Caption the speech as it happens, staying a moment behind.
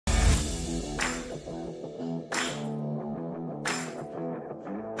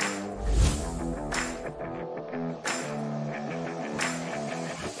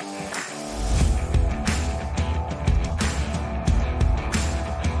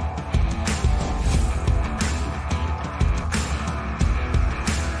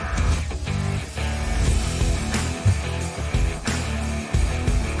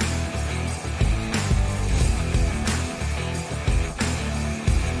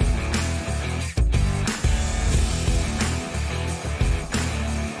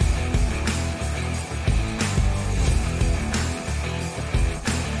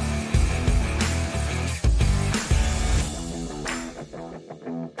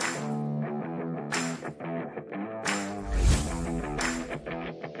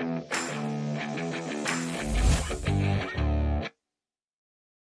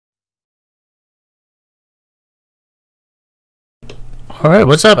All right,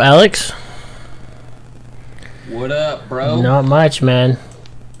 what's up, Alex? What up, bro? Not much, man.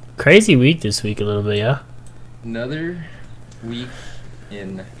 Crazy week this week, a little bit, yeah. Another week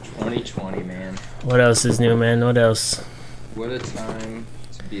in 2020, man. What else is new, man? What else? What a time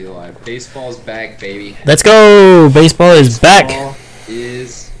to be alive. Baseball's back, baby. Let's go! Baseball is back. Baseball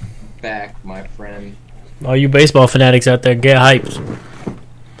is back, my friend. All you baseball fanatics out there, get hyped.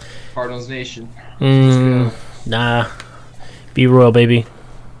 Cardinals Nation. Let's go. Nah. Be royal, baby.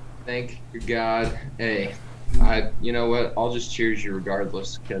 Thank God. Hey, you know what? I'll just cheers you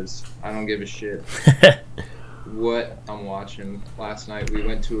regardless because I don't give a shit what I'm watching. Last night we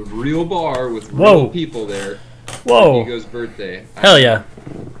went to a real bar with real people there. Whoa. For Hugo's birthday. Hell yeah.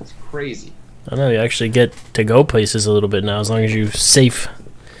 It's crazy. I know, you actually get to go places a little bit now as long as you're safe.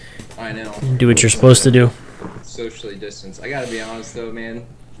 I know. Do what you're supposed to do. Socially distanced. I gotta be honest though, man.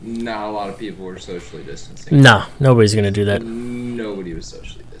 Not a lot of people were socially distancing. Nah, nobody's gonna do that. Nobody was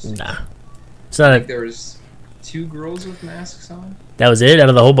socially distancing. Nah. It's not I a, think there was 2 girls with masks on that was it out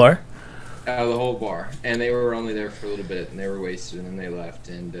of the whole bar? out of the whole bar, and they were only there for a little bit, and they were wasted, and then they left.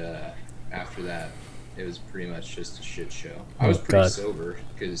 And after that, it was pretty much just a shit show. I was pretty sober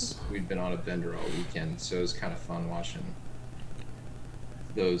because we'd been on a bender all weekend, so it was kind of fun watching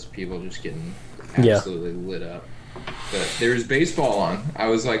those people just getting absolutely lit up. But there was baseball on. I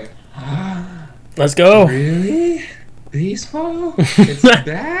was like, let's go. Really? Baseball? It's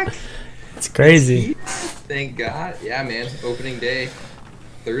back? It's crazy. Thank God. Yeah, man. Opening day.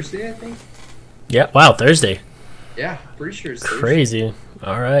 Thursday, I think? Yeah, wow, Thursday. Yeah, pretty sure it's Thursday. Crazy.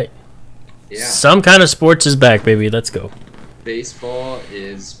 All right. Yeah. Some kind of sports is back, baby. Let's go. Baseball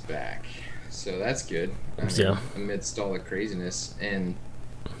is back. So that's good. Yeah. Amidst all the craziness. And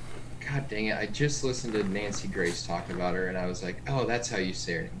God dang it, I just listened to Nancy Grace talk about her, and I was like, oh, that's how you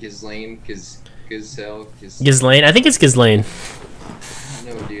say her. Ghislaine? Ghislaine? I think it's Ghislaine. I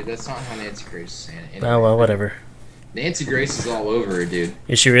don't know, dude. That's not how Nancy Grace is saying it. Oh, well, whatever. Nancy Grace is all over her, dude.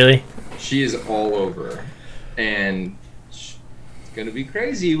 Is she really? She is all over her. And it's going to be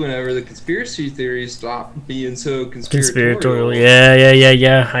crazy whenever the conspiracy theories stop being so conspiratorial.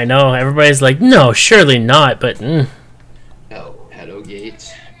 Yeah. I know. Everybody's like, no, surely not, but... Oh,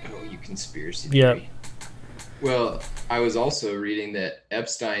 pedogate. Oh, you conspiracy theory. Yep. Well, I was also reading that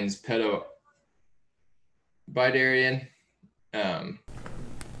Epstein's pedo... By Darian.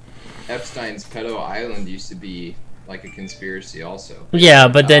 Epstein's pedo island used to be like a conspiracy also. Yeah,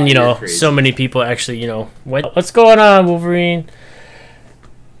 but then, so many people actually, what's going on, Wolverine?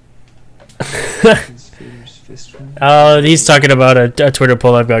 Oh, he's talking about a Twitter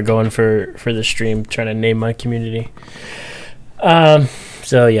poll I've got going for the stream, trying to name my community.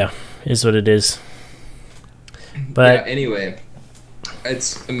 So yeah, is what it is. But yeah, anyway,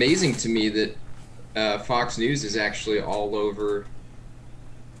 it's amazing to me that Fox News is actually all over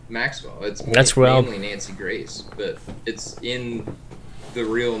Maxwell. It's mainly Nancy Grace, but it's in the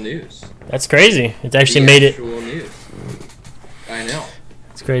real news. That's crazy. It's actually made it. News. I know.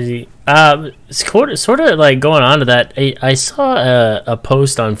 It's crazy. It's sort of like going on to that. I saw a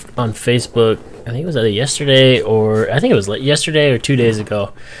post on Facebook. I think it was either yesterday or 2 days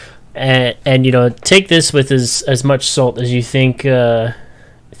ago. And take this with as much salt as you think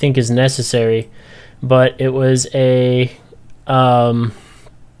is necessary. But it was a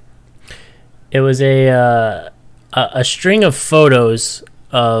string of photos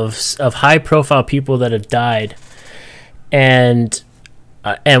of high profile people that have died, and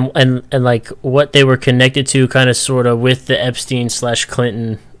like what they were connected to, kind of sort of with the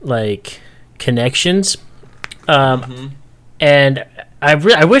Epstein/Clinton like connections. And I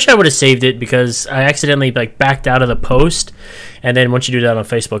wish I would have saved it because I accidentally backed out of the post, and then once you do that on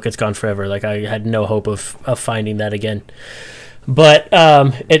Facebook, it's gone forever. Like I had no hope of finding that again. But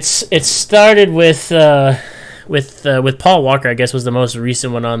it started with Paul Walker, I guess, was the most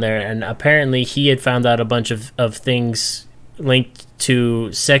recent one on there, and apparently he had found out a bunch of things linked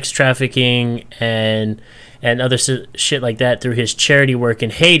to sex trafficking and other shit like that through his charity work in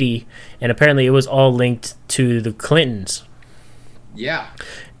Haiti, and apparently it was all linked to the Clintons. Yeah.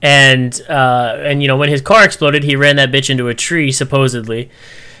 And when his car exploded, he ran that bitch into a tree, supposedly.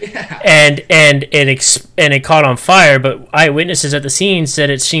 Yeah. And it caught on fire, but eyewitnesses at the scene said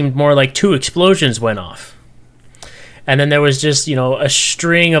it seemed more like 2 explosions went off. And then there was just, a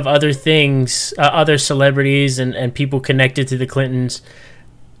string of other things, other celebrities and people connected to the Clintons,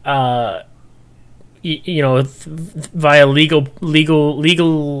 via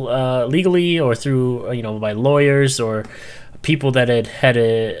legally or through, by lawyers or people that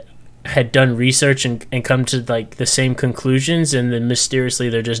had done research and come to the same conclusions, and then mysteriously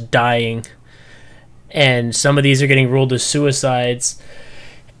they're just dying and some of these are getting ruled as suicides.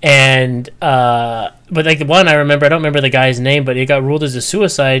 And but like the one I remember, I don't remember the guy's name, but he got ruled as a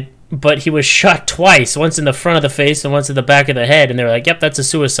suicide. But he was shot twice, once in the front of the face and once in the back of the head, and they were like, "Yep, that's a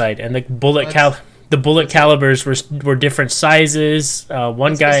suicide." And the bullet calibers were different sizes.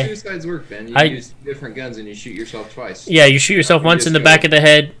 One that's guy. How suicides work, Ben. You use different guns and you shoot yourself twice. Yeah, you shoot yourself once in the back of the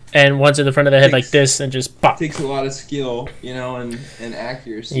head and once in the front of the head like this, and just pop. It takes a lot of skill, and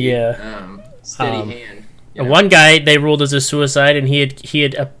accuracy. Yeah. Steady hand. You know? One guy they ruled as a suicide, and he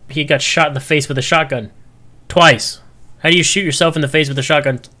got shot in the face with a shotgun, twice. How do you shoot yourself in the face with a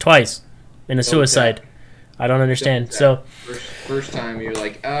shotgun twice in a suicide? I don't understand. So first time you're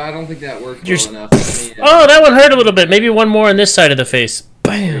like, I don't think that worked well enough. Oh, that one hurt a little bit. Maybe one more on this side of the face.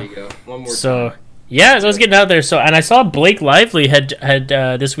 Bam. There you go. One more. So yeah, so I was getting out there. So and I saw Blake Lively had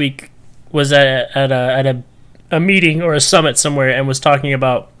this week was at a meeting or a summit somewhere and was talking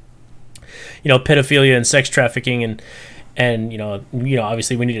about pedophilia and sex trafficking and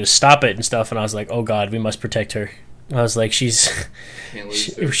obviously we need to stop it and stuff. And I was like, oh God, we must protect her. I was like, she's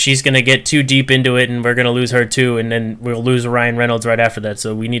gonna get too deep into it, and we're gonna lose her too, and then we'll lose Ryan Reynolds right after that.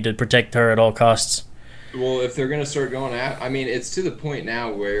 So we need to protect her at all costs. Well, if they're gonna start going it's to the point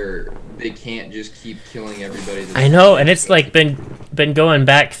now where they can't just keep killing everybody. I know, and it's like been going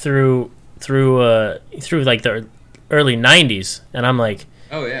back through like the early '90s, and I'm like,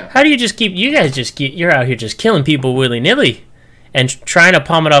 oh yeah, how do you you're out here just killing people willy nilly? And trying to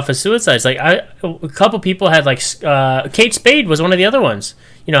palm it off as suicides. Like a couple people had like Kate Spade was one of the other ones.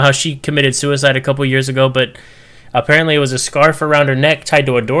 You know how she committed suicide a couple years ago, but apparently it was a scarf around her neck tied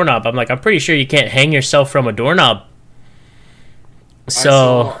to a doorknob. I'm like, I'm pretty sure you can't hang yourself from a doorknob.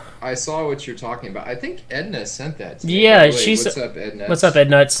 So I saw what you're talking about. I think Edna sent that to me. Yeah, what's up, Edna? What's up,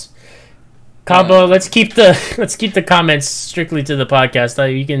 Ednuts? Combo, let's keep the comments strictly to the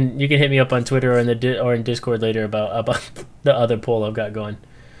podcast. You can hit me up on Twitter or in Discord later about the other poll I've got going.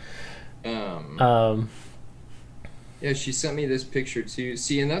 Yeah, she sent me this picture too.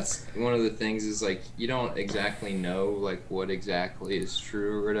 See, and that's one of the things is like you don't exactly know like what exactly is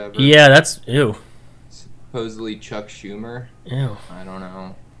true or whatever. Yeah, that's ew. Supposedly Chuck Schumer. Ew. I don't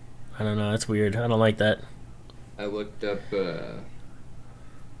know. That's weird. I don't like that. I looked up.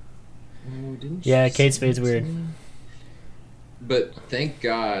 Yeah, Kate Spade's weird. But thank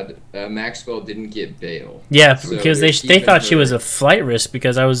God Maxwell didn't get bail. Yeah, so because they thought she was a flight risk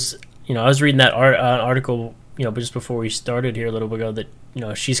because I was reading that article just before we started here a little bit ago that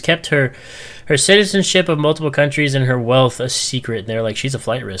she's kept her citizenship of multiple countries and her wealth a secret, and they're like she's a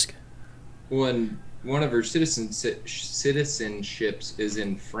flight risk. When one of her citizenships is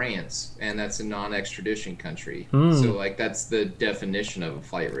in France, and that's a non-extradition country. So, like, that's the definition of a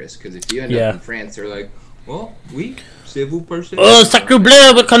flight risk. Because if you end up in France, they're like, well, c'est vous person. Oh, sacre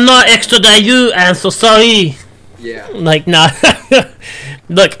bleu, we cannot extradite you, I'm so sorry. Yeah. Like, nah.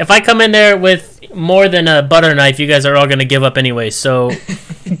 Look, if I come in there with more than a butter knife, you guys are all going to give up anyway. So,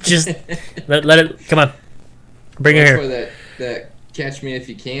 just let it, come on. Bring her here. That Catch Me If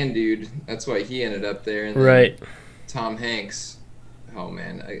You Can, dude. That's why he ended up there. And right. Tom Hanks. Oh,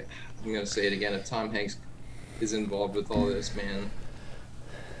 man. I'm going to say it again. If Tom Hanks is involved with all this, man,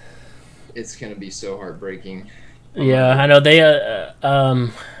 it's going to be so heartbreaking. Yeah, I know. They,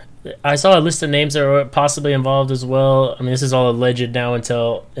 I saw a list of names that were possibly involved as well. I mean, this is all alleged now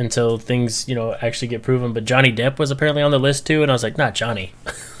until things, actually get proven. But Johnny Depp was apparently on the list, too. And I was like, not Johnny.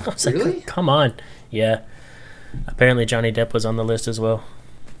 I was really? Like, come on. Yeah. Apparently Johnny Depp was on the list as well.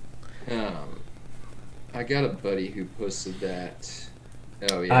 I got a buddy who posted that.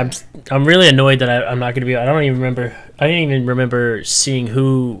 Oh yeah. I'm really annoyed that I'm not going to be. I didn't even remember seeing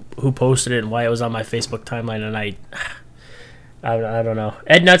who posted it and why it was on my Facebook timeline, and I don't know.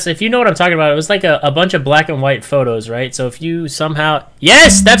 Ed Nuts, if you know what I'm talking about, it was like a bunch of black and white photos, right? So if you somehow,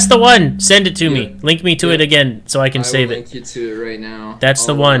 yes, that's the one. Send it to me. Link me to it again so I can save it. I'll link you to it right now. That's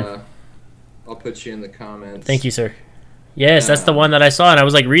the one. I'll put you in the comments. Thank you, sir. Yes, that's the one that I saw, and I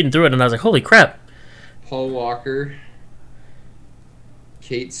was like reading through it, and I was like, holy crap. Paul Walker,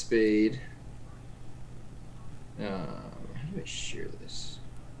 Kate Spade. How do I share this?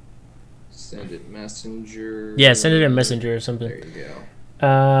 Send it Messenger. Yeah, send it in Messenger or something. There you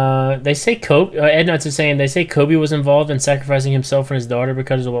go. They say Kobe. Ed Nuts is saying they say Kobe was involved in sacrificing himself and his daughter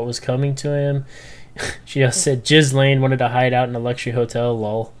because of what was coming to him. She also said Ghislaine wanted to hide out in a luxury hotel.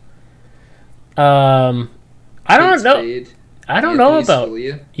 Lol. I don't know. Spade, I don't know about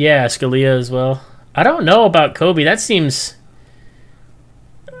Scalia. Yeah, Scalia as well. I don't know about Kobe. That seems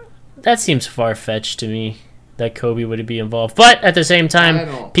far fetched to me that Kobe would be involved. But at the same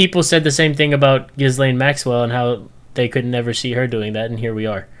time, people said the same thing about Ghislaine Maxwell and how they could never see her doing that, and here we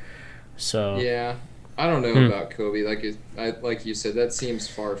are. So yeah, I don't know about Kobe. Like you said, that seems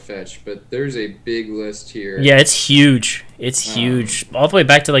far fetched, but there's a big list here. Yeah, it's huge. It's huge, all the way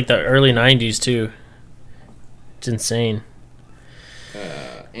back to like the early '90s too. It's insane.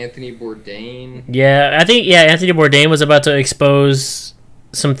 Anthony Bourdain. Yeah, I think Anthony Bourdain was about to expose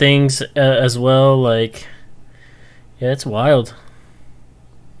some things as well. Like, yeah, it's wild.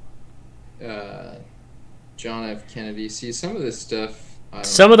 John F. Kennedy. See, some of this stuff.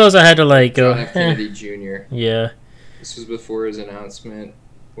 Some of those I had to like go. John F. Kennedy Jr. Yeah. This was before his announcement.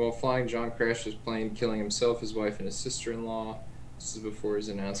 While flying, John crashed his plane, killing himself, his wife, and his sister-in-law. This is before his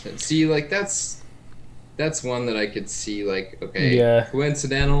announcement. See, like that's one that I could see. Like, okay,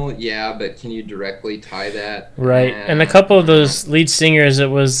 coincidental, yeah, but can you directly tie that? Right, and a couple of those lead singers. It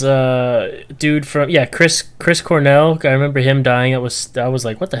was dude from Chris Cornell. I remember him dying. I was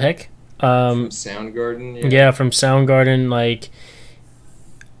like, what the heck? From Soundgarden. Yeah, from Soundgarden, like.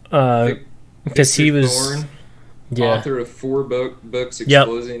 Because he was Thorne, author of 4 books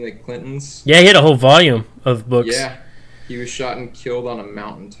exposing the Clintons. Yeah, he had a whole volume of books. Yeah, he was shot and killed on a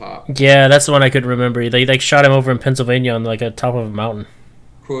mountaintop. Yeah, that's the one I could remember. They like shot him over in Pennsylvania on like a top of a mountain.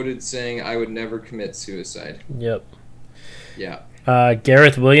 Quoted saying, "I would never commit suicide." Yep. Yeah.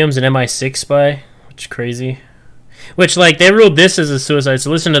 Gareth Williams, an MI6 spy, which is crazy. Which, like, they ruled this as a suicide.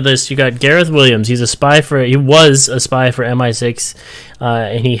 So listen to this. You got Gareth Williams. He was a spy for MI6,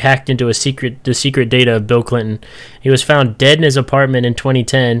 and he hacked into the secret data of Bill Clinton. He was found dead in his apartment in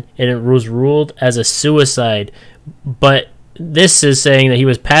 2010, and it was ruled as a suicide. But this is saying that he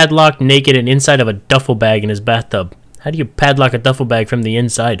was padlocked, naked, and inside of a duffel bag in his bathtub. How do you padlock a duffel bag from the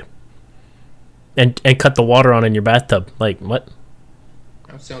inside? And cut the water on in your bathtub? Like, what?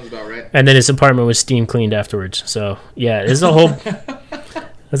 That sounds about right. And then his apartment was steam cleaned afterwards. So yeah, there's a whole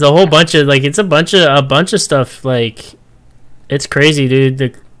bunch of like, it's a bunch of stuff. Like, it's crazy,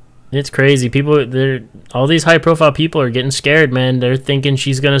 dude. It's crazy. All these high profile people are getting scared, man. They're thinking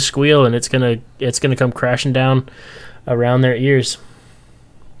she's gonna squeal and it's gonna come crashing down around their ears.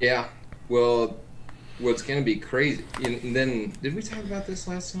 Yeah. Well, what's gonna be crazy? And then did we talk about this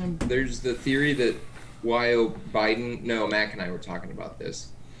last time? There's the theory that Mac and I were talking about this.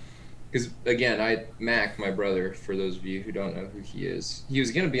 Because, again, Mac, my brother, for those of you who don't know who he is, he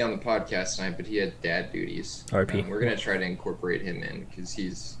was going to be on the podcast tonight, but he had dad duties. RP. We're going to try to incorporate him in, because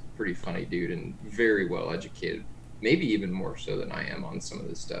he's a pretty funny dude and very well educated. Maybe even more so than I am on some of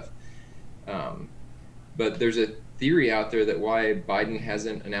this stuff. But there's a theory out there that why Biden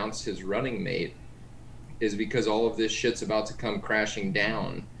hasn't announced his running mate is because all of this shit's about to come crashing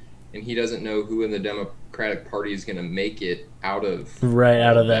down. And he doesn't know who in the Democratic Party is going to make it out of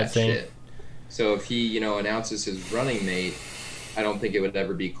that thing. Shit. So if he, announces his running mate, I don't think it would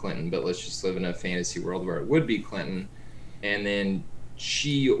ever be Clinton. But let's just live in a fantasy world where it would be Clinton, and then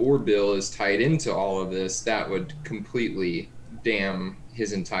she or Bill is tied into all of this. That would completely damn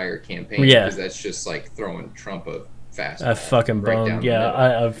his entire campaign. Yeah, because that's just like throwing Trump a fast. I fucking boned.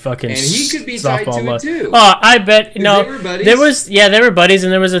 Yeah, I fucking. And he could be tied to it too. Oh, I bet. No, they were buddies,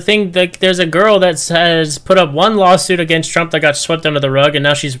 and there was a thing. Like, there's a girl that has put up one lawsuit against Trump that got swept under the rug, and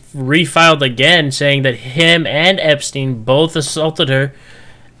now she's refiled again, saying that him and Epstein both assaulted her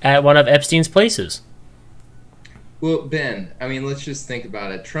at one of Epstein's places. Well, Ben, I mean, let's just think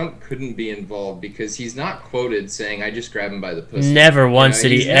about it. Trump couldn't be involved because he's not quoted saying, "I just grab him by the pussy." Never once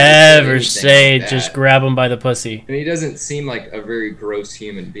did he ever say, like, just grab him by the pussy. And he doesn't seem like a very gross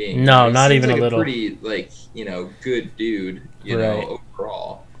human being. No, not even like a little. Pretty, good dude,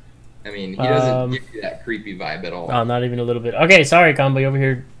 overall. I mean, he doesn't give you that creepy vibe at all. Oh, not even a little bit. Okay, sorry, Combo, over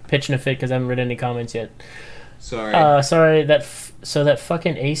here pitching a fit because I haven't read any comments yet. Sorry. Sorry, that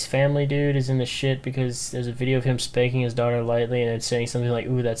fucking Ace Family dude is in the shit because there's a video of him spanking his daughter lightly and it's saying something like,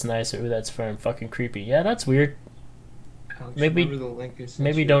 "Ooh, that's nice," or "Ooh, that's firm." Fucking creepy. Yeah, that's weird. Maybe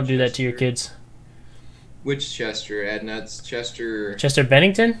don't do that to your kids. Which Chester? Adnuts? Chester? Chester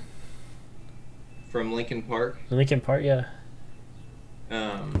Bennington? From Lincoln Park? Lincoln Park, yeah.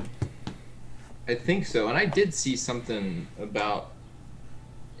 I think so. And I did see something about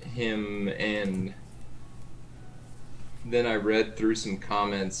him, and then I read through some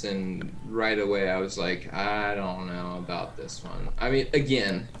comments, and right away I was like, I don't know about this one. I mean,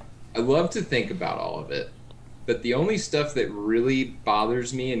 again, I love to think about all of it, but the only stuff that really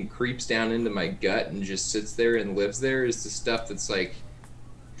bothers me and creeps down into my gut and just sits there and lives there is the stuff that's like,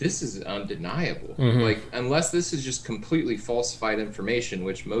 this is undeniable. Mm-hmm. Like, unless this is just completely falsified information,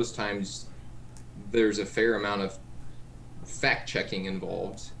 which most times there's a fair amount of fact checking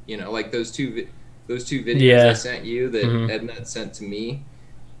involved. Like those two videos I sent you that Edna sent to me.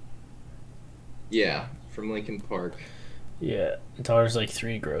 Yeah, from Lincoln Park. Yeah, daughter's like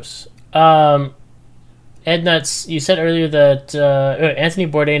 3, gross. Ed Nuts, you said earlier that Anthony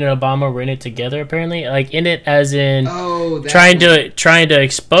Bourdain and Obama were in it together. Apparently, like in it as in trying to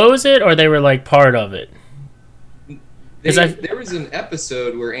expose it, or they were like part of it. There was an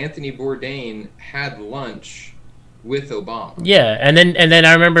episode where Anthony Bourdain had lunch with Obama. Yeah, and then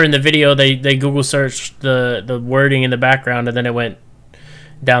I remember in the video they Google searched the wording in the background, and then it went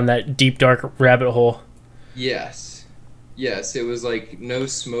down that deep dark rabbit hole. Yes, it was like no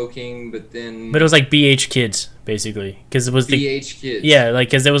smoking, but it was like BH Kids basically, because it was BH Kids. Yeah, like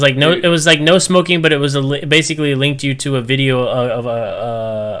because it was like no smoking, but it was basically linked you to a video of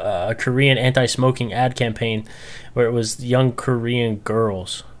a Korean anti-smoking ad campaign where it was young Korean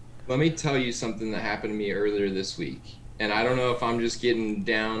girls. Let me tell you something that happened to me earlier this week, and I don't know if I'm just getting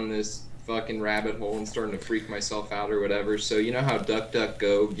down this fucking rabbit hole and starting to freak myself out or whatever. So you know how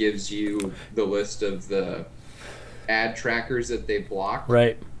DuckDuckGo gives you the list of the ad trackers that they blocked?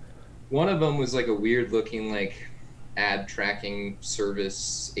 Right. One of them was like a weird looking like ad tracking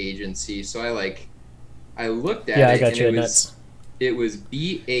service agency. So I looked at it. I got you. It was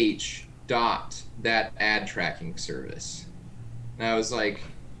BH dot that ad tracking service. And I was like,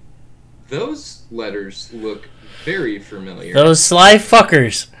 those letters look very familiar. Those sly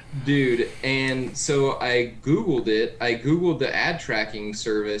fuckers. Dude, and so I Googled it. I Googled the ad tracking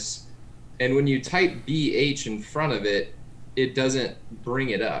service, and when you type BH in front of it, it doesn't bring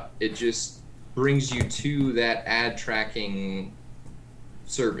it up. It just brings you to that ad tracking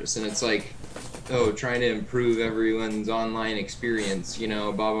service. And it's like, oh, trying to improve everyone's online experience, you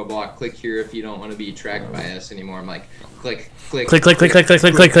know, blah, blah, blah. Click here if you don't want to be tracked by us anymore. I'm like, click. Stop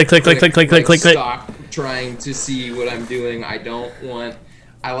trying to see what I'm doing. I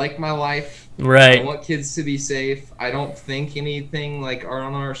like my life. Right. I want kids to be safe. I don't think anything like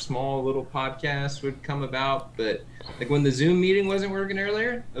on our small little podcast would come about, but like when the Zoom meeting wasn't working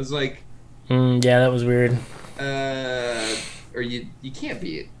earlier, I was like, yeah, that was weird. Or you can't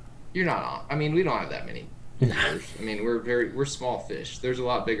be. You're not on. I mean, we don't have that many viewers. I mean, we're small fish. There's a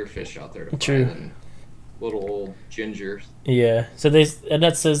lot bigger fish out there to True. fry than little old Ginger. Yeah. So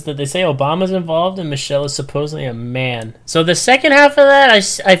that says that they say Obama's involved and Michelle is supposedly a man. So the second half of that,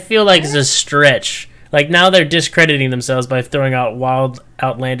 I feel like is a stretch. Like now they're discrediting themselves by throwing out wild,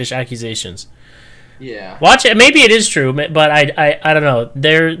 outlandish accusations. Yeah. Watch it. Maybe it is true, but I don't know.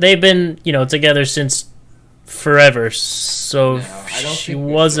 They've been together since forever. So I don't she think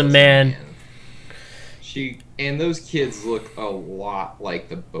was a man. And those kids look a lot like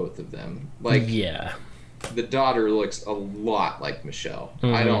the both of them. Like yeah. The daughter looks a lot like Michelle.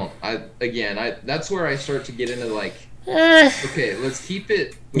 Mm-hmm. That's where I start to get into like, okay, let's keep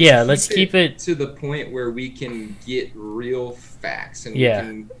it. Let's keep it to the point where we can get real facts and we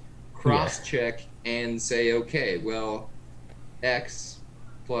can cross-check and say, okay, well, X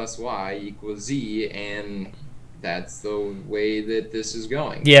plus Y equals Z, and that's the way that this is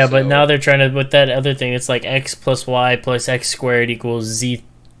going. Yeah, but now they're trying to, with that other thing, it's like X plus Y plus X squared equals Z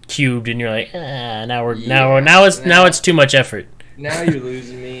cubed, and you're like, now it's too much effort. Now you're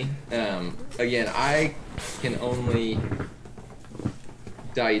losing me. Again, I can only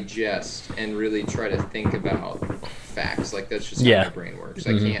digest and really try to think about facts. Like that's just how my brain works.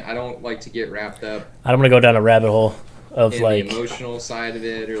 Mm-hmm. I don't like to get wrapped up. I don't want to go down a rabbit hole of in like the emotional side of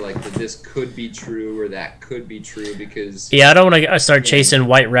it, or like that this could be true or that could be true, because I don't want to start chasing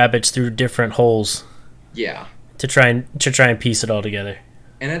white rabbits through different holes. Yeah. To try and piece it all together.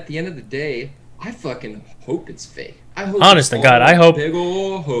 And at the end of the day, I fucking hope it's fake. I hope honest to God, I hope big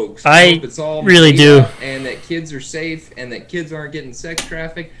ol' hoax. I hope it's all really do, and that kids are safe and that kids aren't getting sex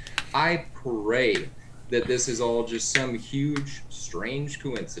trafficked. I pray that this is all just some huge, strange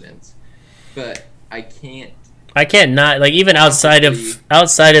coincidence. But I can't not, like, even outside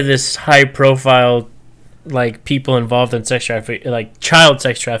of this high profile, like, people involved in sex trafficking, like child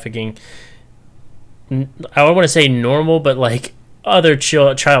sex trafficking. I don't want to say normal, but like other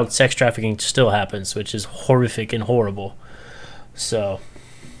child sex trafficking still happens, which is horrific and horrible. So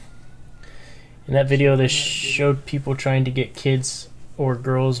in that video, they showed people trying to get kids or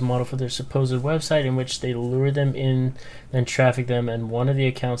girls model for their supposed website, in which they lure them in and traffic them. And one of the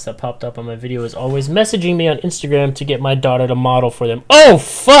accounts that popped up on my video is always messaging me on Instagram to get my daughter to model for them. Oh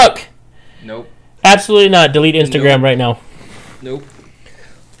fuck! Nope. Absolutely not. Delete Instagram right now. Nope.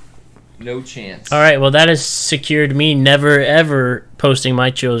 No chance. All right, well, that has secured me never, ever posting my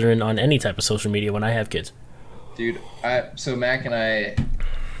children on any type of social media when I have kids. Dude, so Mac and I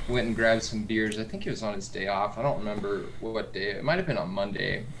went and grabbed some beers. I think it was on his day off. I don't remember what day. It might have been on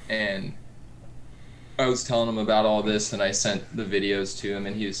Monday. And I was telling him about all this, and I sent the videos to him,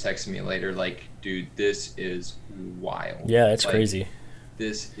 and he was texting me later like, dude, this is wild. Yeah, it's crazy.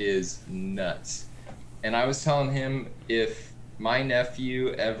 This is nuts. And I was telling him if my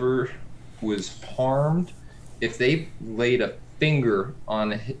nephew ever was harmed, if they laid a finger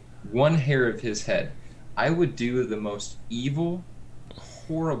on one hair of his head, I would do the most evil,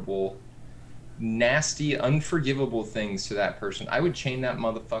 horrible, nasty, unforgivable things to that person. I would chain that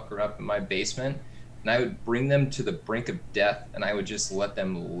motherfucker up in my basement, and I would bring them to the brink of death, and I would just let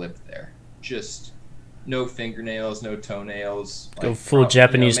them live there. Just no fingernails, no toenails. Go full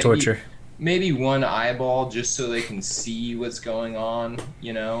Japanese torture. Maybe one eyeball just so they can see what's going on,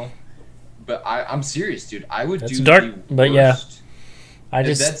 you know? But I'm serious, dude. I would do dark, the worst. but yeah.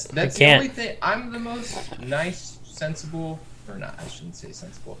 That's I the only thing. I'm the most nice, sensible, or not, I shouldn't say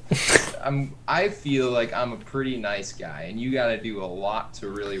sensible. I feel like I'm a pretty nice guy, and you got to do a lot to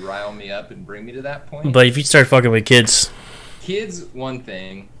really rile me up and bring me to that point. But if you start fucking with kids, one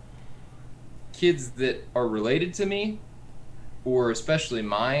thing. Kids that are related to me, or especially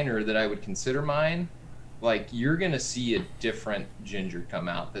mine, or that I would consider mine, like, you're gonna see a different Ginger come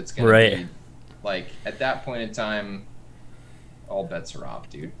out. That's gonna be like, at that point in time, all bets are off,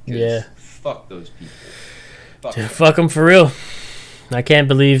 dude. Yeah. Fuck those people. Fuck them for real. I can't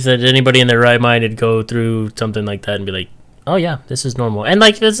believe that anybody in their right mind would go through something like that and be like, oh yeah, this is normal. And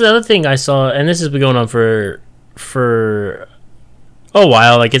like, that's the other thing I saw, and this has been going on for a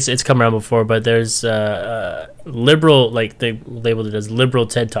while. Like, it's come around before, but there's liberal, like they labeled it as liberal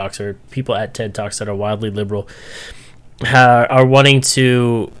TED Talks, or people at TED Talks that are wildly liberal, are wanting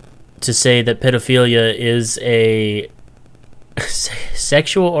to say that pedophilia is a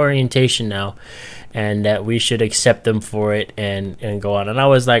sexual orientation now, and that we should accept them for it and go on. And I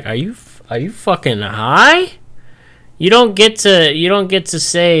was like, are you fucking high? You don't get to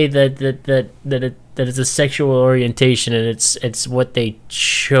say that it's a sexual orientation and it's what they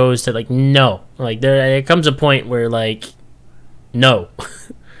chose to, like, no. Like, there comes a point where, like, no.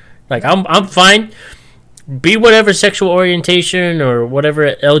 Like, I'm fine. Be whatever sexual orientation or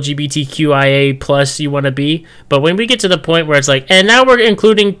whatever LGBTQIA plus you want to be. But when we get to the point where it's like, and now we're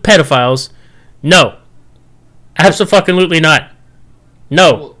including pedophiles, no. Absolutely not.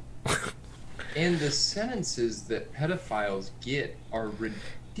 No. Well, and the sentences that pedophiles get are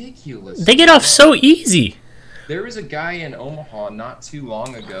ridiculous. They get off so easy. There was a guy in Omaha not too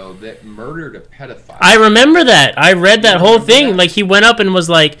long ago that murdered a pedophile. I remember that. I read that whole thing. Like, he went up and was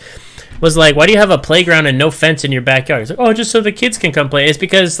like, why do you have a playground and no fence in your backyard? He's like, oh, just so the kids can come play. It's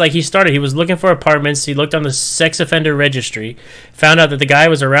because, like, he was looking for apartments. He looked on the sex offender registry, found out that the guy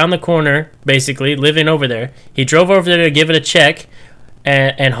was around the corner, basically, living over there. He drove over there to give it a check,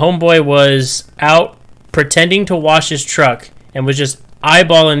 and homeboy was out pretending to wash his truck and was just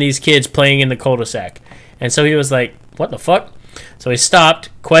eyeballing these kids playing in the cul-de-sac. And so he was like, what the fuck? So he stopped,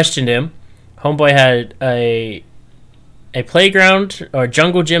 questioned him. Homeboy had a playground or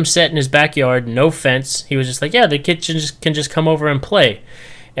jungle gym set in his backyard, no fence. He was just like, yeah, the kids can just come over and play.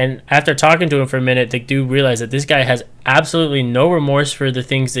 And after talking to him for a minute, the dude realized that this guy has absolutely no remorse for the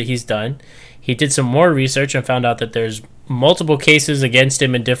things that he's done. He did some more research and found out that there's multiple cases against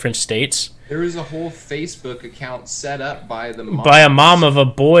him in different states. There was a whole Facebook account set up by a mom of a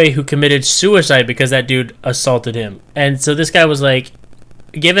boy who committed suicide because that dude assaulted him. And so this guy was like,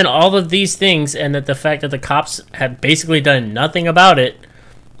 given all of these things, and that the fact that the cops have basically done nothing about it,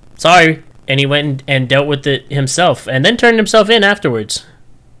 sorry. And he went and dealt with it himself, and then turned himself in afterwards.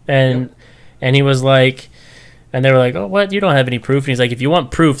 And he was like, and they were like, oh, what? You don't have any proof? And he's like, if you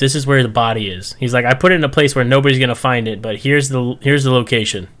want proof, this is where the body is. He's like, I put it in a place where nobody's gonna find it, but here's the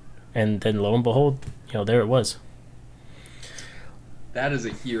location. And then lo and behold, there it was. That is a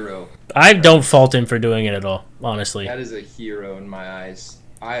hero. I don't fault him for doing it at all, honestly. That is a hero in my eyes.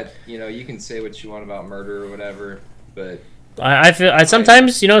 You can say what you want about murder or whatever, but I feel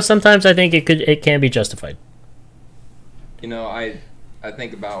sometimes I think it can be justified. I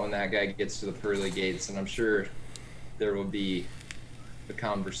think about when that guy gets to the pearly gates, and I'm sure there will be a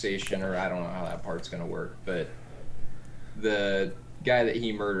conversation, or I don't know how that part's going to work, but the guy that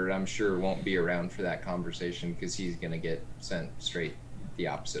he murdered, I'm sure, won't be around for that conversation because he's going to get sent straight the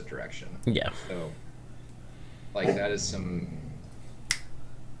opposite direction. Yeah. So, like, that is some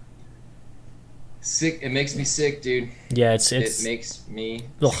sick. It makes me sick, dude. Yeah, it makes me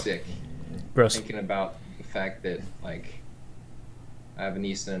sick. Gross. Thinking about the fact that, like, I have a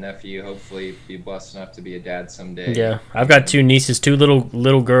niece and a nephew. Hopefully, be blessed enough to be a dad someday. Yeah, I've got two nieces, two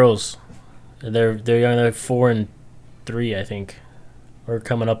little girls. They're young. They're 4 and 3, I think, or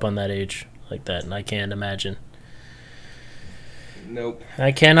coming up on that age like that. And I can't imagine. Nope.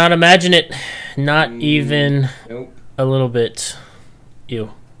 I cannot imagine it. Not even a little bit.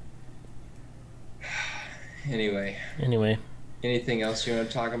 Ew. Anyway. Anything else you want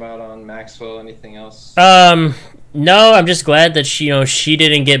to talk about on Maxwell? Anything else? No, I'm just glad that she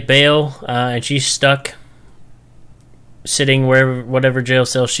didn't get bail, and she's stuck sitting whatever jail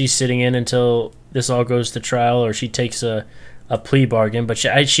cell she's sitting in until this all goes to trial, or she takes a plea bargain. But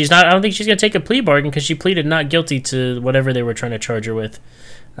she's not. I don't think she's gonna take a plea bargain because she pleaded not guilty to whatever they were trying to charge her with.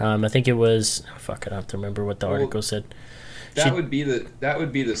 I think it was. Fuck, I don't have to remember what the article said. That would be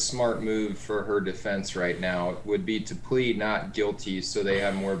the smart move for her defense right now. Would be to plead not guilty, so they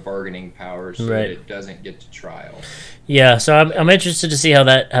have more bargaining power, so that it doesn't get to trial. Yeah, so I'm interested to see how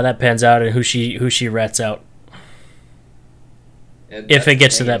that pans out and who she rats out, if it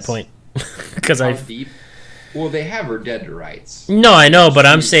gets to that point. Because well, they have her dead to rights. No, I know, but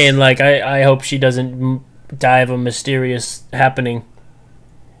I'm saying like I hope she doesn't die of a mysterious happening.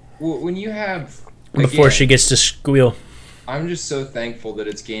 Well, when you have before she gets to squeal. I'm just so thankful that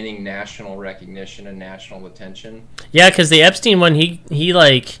it's gaining national recognition and national attention. Yeah, because the Epstein one, he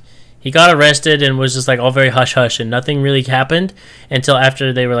got arrested and was just like all very hush hush, and nothing really happened until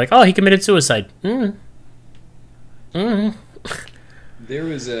after they were like, oh, he committed suicide. There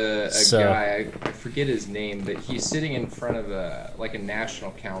was a guy, I forget his name, but he's sitting in front of a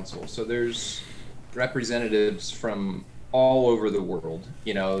national council. So there's representatives from all over the world,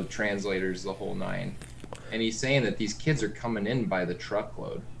 translators, the whole nine. And he's saying that these kids are coming in by the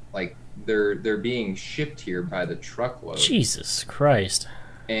truckload. Like, they're being shipped here by the truckload. Jesus Christ.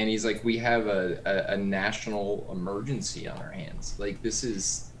 And he's like, we have a national emergency on our hands. Like, this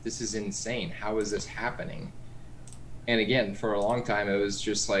is insane. How is this happening? And again, for a long time, it was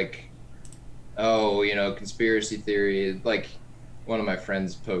just like, oh, conspiracy theory. Like, one of my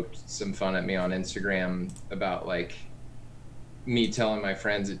friends poked some fun at me on Instagram about, like, me telling my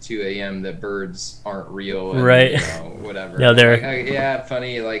friends at 2 a.m. that birds aren't real, and, right? Whatever. Yeah, they're yeah,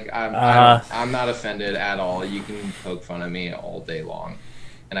 funny. Like I'm not offended at all. You can poke fun of me all day long,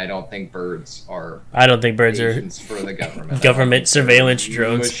 and I don't think birds are. I don't think birds are for the government. Government surveillance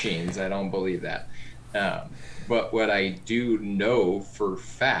drones. Machines. I don't believe that. But what I do know for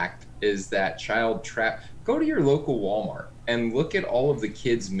fact is that child trap. Go to your local Walmart and look at all of the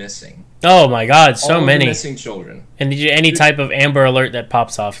kids missing. Oh my God, so all many the missing children. And any type of Amber Alert that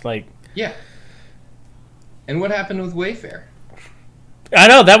pops off, like yeah. And what happened with Wayfair? I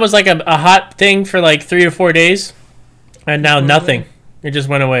know that was like a hot thing for like 3 or 4 days, and now nothing. It just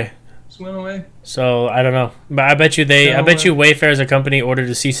went away. Just went away. So I don't know, but I bet you Wayfair as a company ordered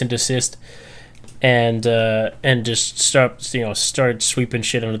a cease and desist, and just start sweeping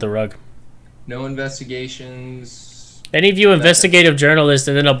shit under the rug. No investigations. Any of you investigative journalists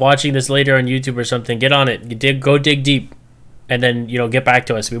that end up watching this later on YouTube or something, get on it. Go dig deep, and then get back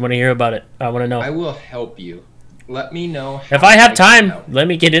to us. We want to hear about it. I want to know. I will help you. Let me know. If I have time, let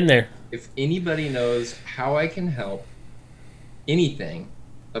me get in there. If anybody knows how I can help anything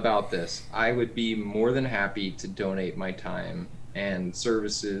about this, I would be more than happy to donate my time and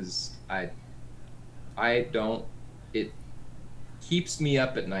services. It keeps me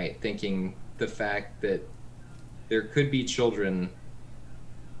up at night thinking the fact that there could be children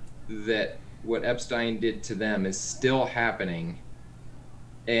that what Epstein did to them is still happening,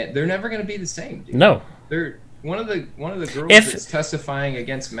 and they're never going to be the same, dude. No. They're one of the girls that's testifying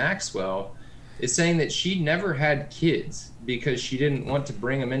against Maxwell is saying that she never had kids because she didn't want to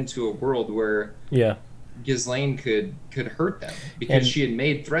bring them into a world where Ghislaine could hurt them, because she had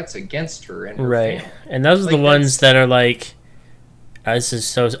made threats against her and her family. And those are the ones that are like, this is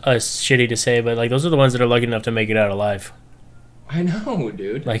so shitty to say, but like those are the ones that are lucky enough to make it out alive. I know,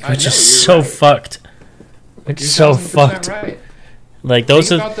 dude. Like, which is so fucked. It's so fucked. Right. Like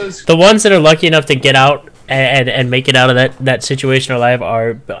those are the ones that are lucky enough to get out and make it out of that situation alive.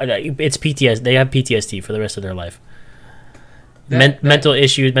 It's PTSD. They have PTSD for the rest of their life. Mental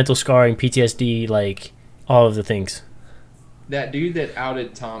issues, mental scarring, PTSD, like all of the things. That dude that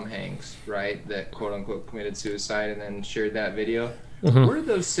outed Tom Hanks, right? That quote unquote committed suicide and then shared that video. Mm-hmm. Where did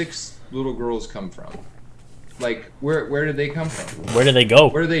those 6 little girls come from? Like, where did they come from? Where did they go?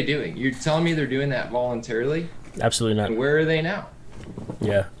 What are they doing? You're telling me they're doing that voluntarily? Absolutely not. And where are they now?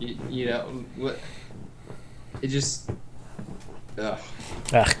 Yeah. You know what? It just. Ugh.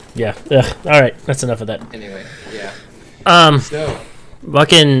 Yeah. Ugh. All right, that's enough of that. Anyway, yeah. So,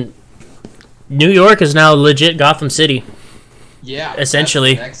 fucking New York is now legit Gotham City. Yeah.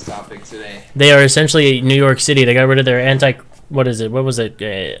 Essentially. That's the next topic today. They are essentially New York City. They got rid of their what was it?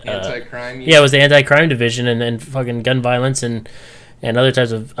 Anti-crime. Yeah, it was the anti-crime division, and fucking gun violence and other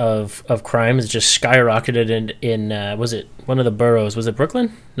types of crimes just skyrocketed in was it one of the boroughs? Was it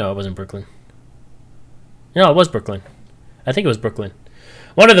Brooklyn? No, it wasn't Brooklyn. No, it was Brooklyn. I think it was Brooklyn.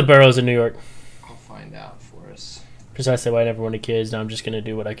 One of the boroughs in New York. I'll find out for us. For precisely why I never wanted kids. Now I'm just gonna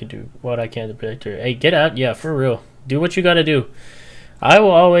do what I can to protect her. Hey, get out, yeah, for real. Do what you gotta do. I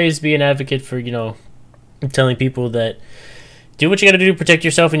will always be an advocate for telling people that do what you gotta do to protect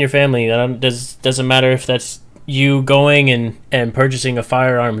yourself and your family. That doesn't matter if that's you going and purchasing a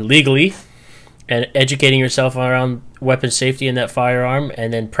firearm legally, and educating yourself around weapon safety in that firearm,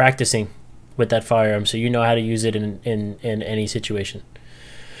 and then practicing with that firearm so you know how to use it in any situation.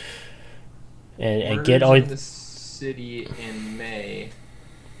 And get all the city in May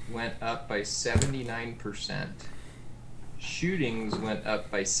went up by 79%. Shootings went up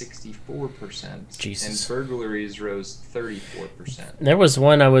by 64%. Jesus. And burglaries rose 34%. There was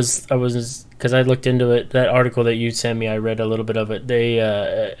one I was because I looked into it. That article that you sent me, I read a little bit of it. They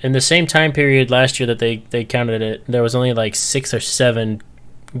in the same time period last year that they counted it, there was only like 6 or 7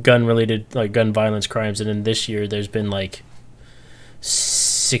 gun-related, like gun violence crimes, and then this year there's been like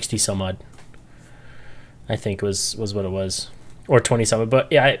 60 some odd. I think was what it was, or 20 something. But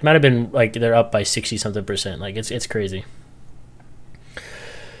yeah, it might have been like they're up by 60 something percent. Like it's crazy.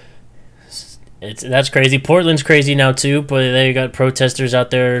 That's crazy. Portland's crazy now too, but they got protesters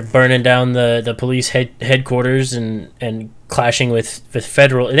out there burning down the police headquarters and clashing with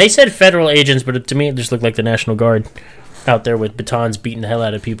federal. They said federal agents, but to me it just looked like the National Guard out there with batons beating the hell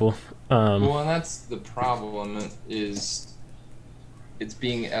out of people. Well, and that's the problem is it's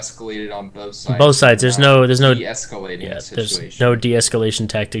being escalated on both sides. Both sides. There's no de-escalating situation. There's no de-escalation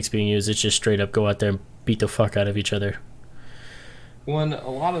tactics being used. It's just straight up go out there and beat the fuck out of each other. Well, and a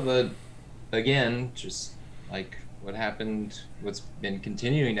lot of the, again, just like what happened, what's been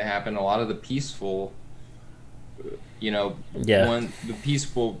continuing to happen, a lot of the peaceful, the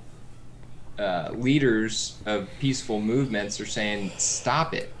peaceful leaders of peaceful movements are saying,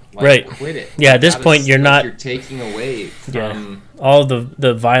 stop it. Right. Quit it. Yeah, at this point, you're not. You're taking away from all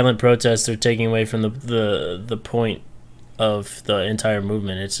the violent protests are taking away from the point of the entire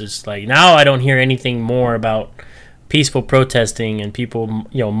movement. It's just like now I don't hear anything more about peaceful protesting and people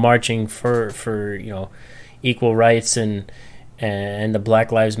marching for equal rights and the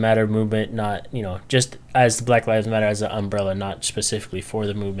Black Lives Matter movement. Not just as the Black Lives Matter as an umbrella, not specifically for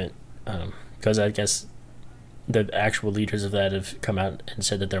the movement, because I guess the actual leaders of that have come out and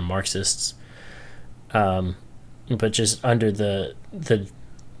said that they're Marxists, but just under the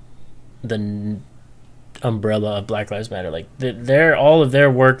umbrella of Black Lives Matter, like all of their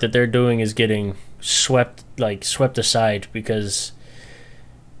work that they're doing is getting swept aside because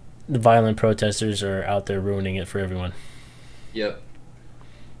the violent protesters are out there ruining it for everyone. Yep.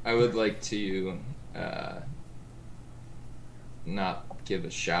 I would like to not give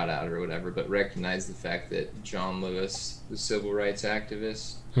a shout out or whatever, but recognize the fact that John Lewis, the civil rights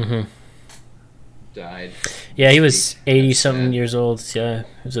activist, died. Yeah, he was 80-something years old. Yeah,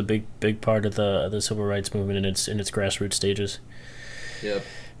 he was a big part of the civil rights movement in its grassroots stages. Yep.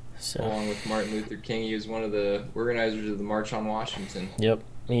 So, along with Martin Luther King, he was one of the organizers of the March on Washington. Yep.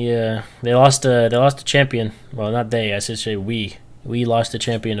 Yeah, they lost a champion. Well, not they. I should say we lost a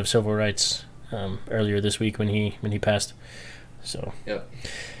champion of civil rights earlier this week when he passed. So. Yep.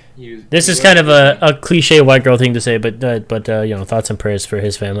 This is kind of a cliche white girl thing to say, but thoughts and prayers for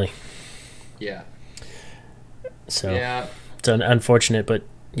his family. Yeah. So. Yeah. It's unfortunate, but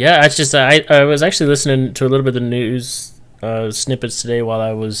yeah, it's just I was actually listening to a little bit of the news snippets today while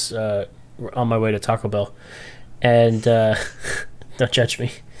I was on my way to Taco Bell, and don't judge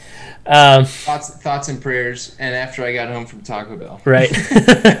me. Thoughts and prayers, and after I got home from Taco Bell. Right.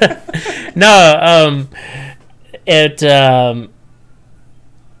 No.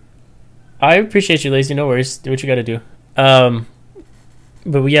 I appreciate you, Lacey. No worries. Do what you got to do.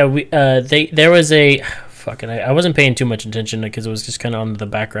 But yeah, there was a fucking. I wasn't paying too much attention because it was just kind of on the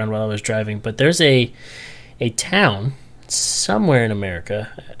background while I was driving. But there's a town somewhere in America.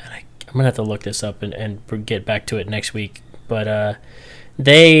 And I'm gonna have to look this up and get back to it next week. But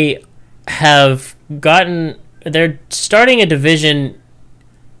they have gotten. They're starting a division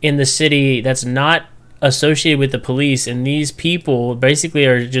in the city that's not associated with the police, and these people basically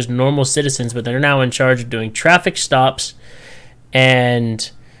are just normal citizens, but they're now in charge of doing traffic stops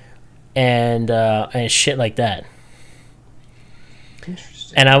and shit like that.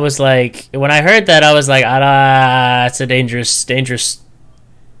 Interesting. And I was like, when I heard that, I was like, it's a dangerous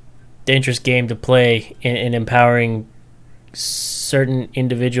game to play in empowering certain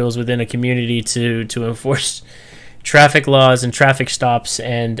individuals within a community to enforce traffic laws and traffic stops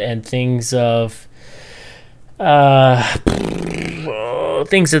and things of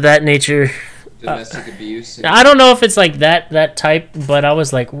things of that nature. Domestic abuse. I don't know if it's like that type, but I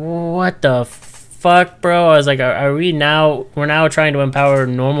was like, what the fuck, bro? I was like, are we now? We're now trying to empower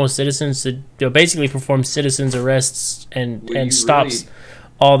normal citizens to basically perform citizens arrests and stops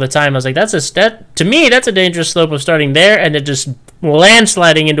all the time. I was like, to me, that's a dangerous slope of starting there and then just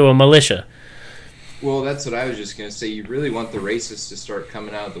landsliding into a militia. Well, that's what I was just gonna say. You really want the racists to start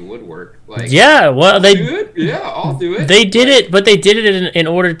coming out of the woodwork, like yeah. Well, they do it. Yeah, I'll do it. They did it, but they did it in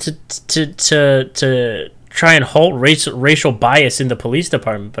order to try and halt racial bias in the police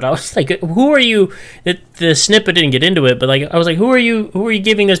department. But I was like, who are you? The snippet didn't get into it, but like I was like, who are you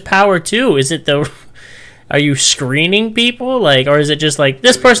giving this power to? Is it are you screening people, like, or is it just like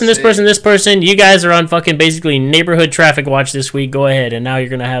this person? You guys are on fucking basically neighborhood traffic watch this week. Go ahead, and now you're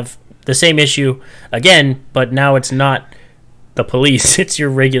gonna have the same issue again, but now it's not the police; it's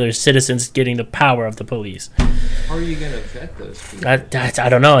your regular citizens getting the power of the police. How are you gonna vet those people? I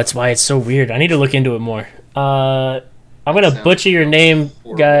don't know. It's why it's so weird. I need to look into it more. I'm gonna butcher your name,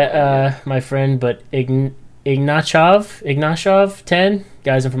 guy, my friend, but Ignashov 10.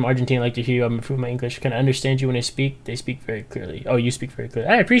 Guys, I'm from Argentina. I'd like to hear you. I'm improving my English. Can I understand you when I speak? They speak very clearly. Oh, you speak very clearly.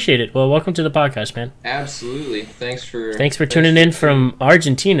 I appreciate it. Well, welcome to the podcast, man. Absolutely. Thanks for tuning in from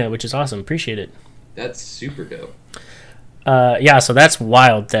Argentina, which is awesome. Appreciate it. That's super dope. Yeah, so that's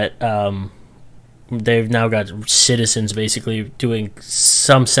wild that they've now got citizens basically doing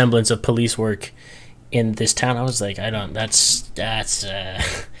some semblance of police work in this town. I was like, that's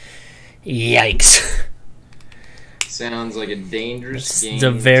yikes. Sounds like a dangerous game. It's a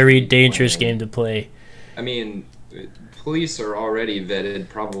very dangerous game to play. I mean, police are already vetted,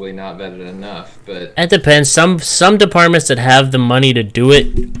 probably not vetted enough, but it depends. Some departments that have the money to do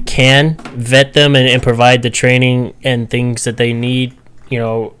it can vet them and provide the training and things that they need,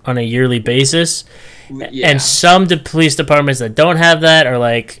 on a yearly basis. Yeah. And some police departments that don't have that are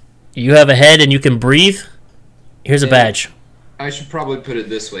like, you have a head and you can breathe, here's a badge. I should probably put it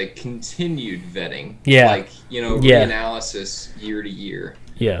this way: continued vetting. Yeah. Like, reanalysis year to year.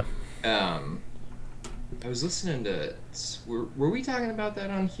 Yeah. I was listening to. Were we talking about that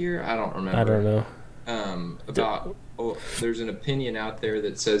on here? I don't remember. I don't know. There's an opinion out there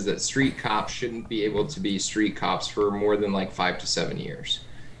that says that street cops shouldn't be able to be street cops for more than like 5 to 7 years.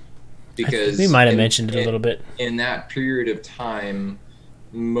 Because we might have mentioned it a little bit. In that period of time,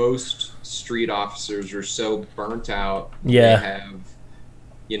 most street officers are so burnt out. Yeah. They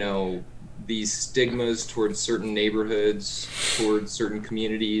have, these stigmas towards certain neighborhoods, towards certain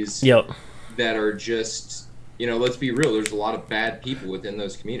communities. Yep. That are just, let's be real, there's a lot of bad people within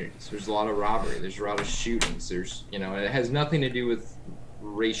those communities. There's a lot of robbery. There's a lot of shootings. There's, it has nothing to do with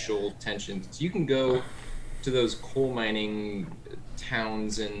racial tensions. You can go to those coal mining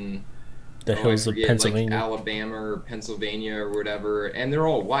towns in the hills of Pennsylvania, like Alabama or Pennsylvania or whatever, and they're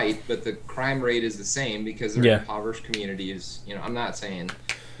all white, but the crime rate is the same because they're impoverished communities. I'm not saying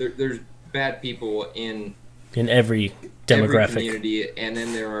there's bad people in every demographic community, and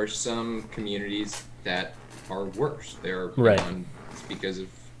then there are some communities that are worse. They're it's because of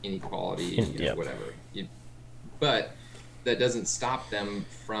inequality, whatever. But that doesn't stop them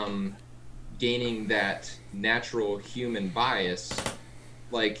from gaining that natural human bias.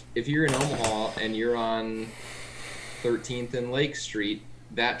 Like, if you're in Omaha and you're on 13th and Lake Street,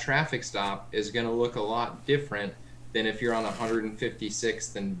 that traffic stop is going to look a lot different than if you're on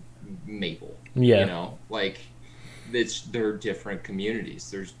 156th and Maple. Yeah. They're different communities.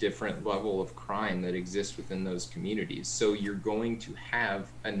 There's different level of crime that exists within those communities. So you're going to have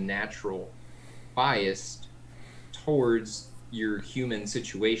a natural bias towards your human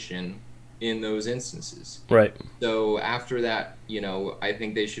situation in those instances. Right. So after that, I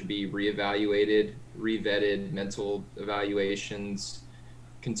think they should be reevaluated, revetted, mental evaluations,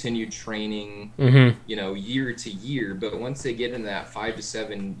 continued training, year to year. But once they get in that 5 to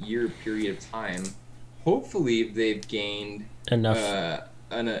 7 year period of time, hopefully they've gained enough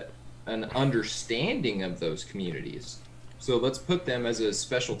an understanding of those communities. So let's put them as a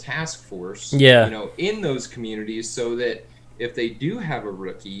special task force, in those communities, so that if they do have a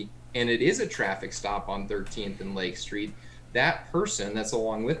rookie and it is a traffic stop on 13th and Lake Street, that person that's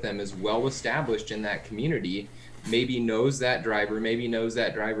along with them is well established in that community, maybe knows that driver, maybe knows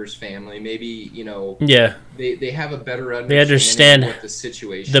that driver's family, maybe, they have a better understanding of what the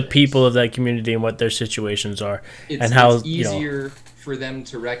situation the people of that community and what their situations are. It's easier for them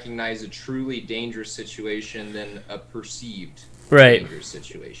to recognize a truly dangerous situation than a perceived dangerous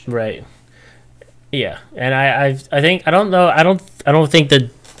situation. Right. Yeah. And I think I don't think that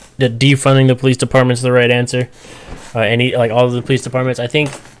defunding the police department is the right answer. All of the police departments. I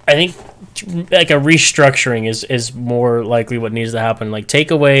think like a restructuring is more likely what needs to happen. Like,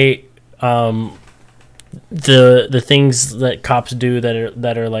 take away the things that cops do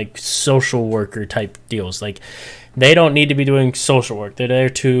that are like social worker type deals. Like, they don't need to be doing social work. They're there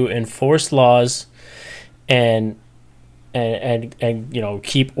to enforce laws and you know,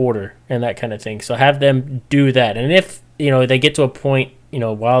 keep order and that kind of thing. So have them do that. And if, you know, they get to a point, you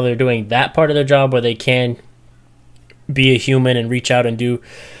know, while they're doing that part of their job where they can be a human and reach out and do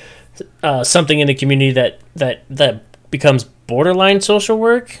something in the community that becomes borderline social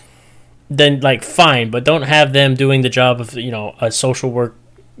work, then like fine, but don't have them doing the job of, you know, a social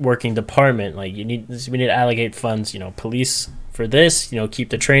working department. Like, we need to allocate funds, you know, police for this, you know, keep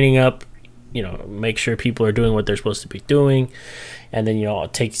the training up, you know, make sure people are doing what they're supposed to be doing, and then, you know,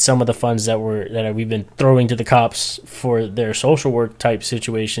 take some of the funds that we've been throwing to the cops for their social work type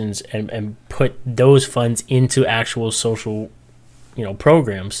situations and put those funds into actual social, you know,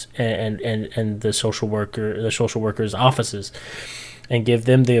 programs and the social workers' offices, and give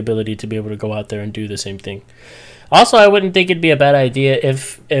them the ability to be able to go out there and do the same thing. Also, I wouldn't think it'd be a bad idea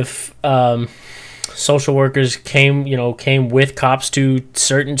if social workers came with cops to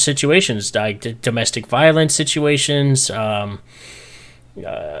certain situations, like domestic violence situations,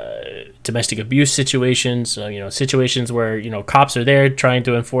 domestic abuse situations, you know, situations where, you know, cops are there trying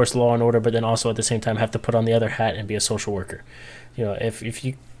to enforce law and order, but then also at the same time have to put on the other hat and be a social worker. You know, if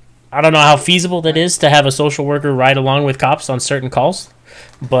you, I don't know how feasible that is to have a social worker ride along with cops on certain calls,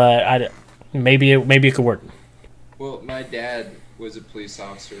 but maybe it could work. Well, my dad was a police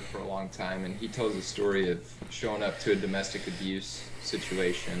officer for a long time, and he tells a story of showing up to a domestic abuse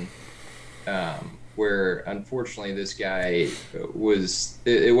situation where, unfortunately, this guy it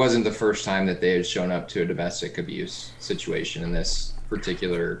wasn't the first time that they had shown up to a domestic abuse situation in this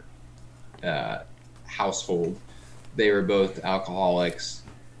particular household. They were both alcoholics.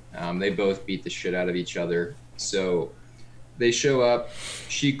 They both beat the shit out of each other. So they show up.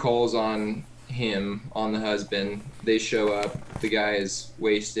 She calls on the husband. They show up. The guy is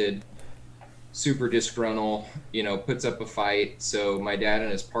wasted, super disgruntled, you know, puts up a fight. So my dad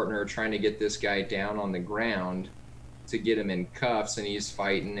and his partner are trying to get this guy down on the ground to get him in cuffs, and he's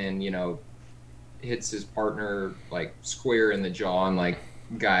fighting and, you know, hits his partner like square in the jaw, and like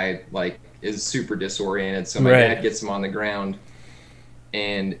guy like is super disoriented. So my dad gets him on the ground,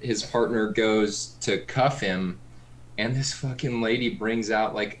 and his partner goes to cuff him, and this fucking lady brings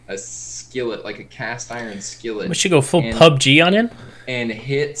out like a skillet, like a cast iron skillet. We should go full PUBG on him? And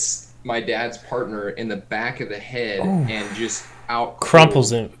hits my dad's partner in the back of the head. Ooh. And just out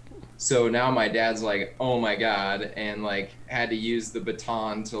crumples him. So now my dad's like, oh my God, and like had to use the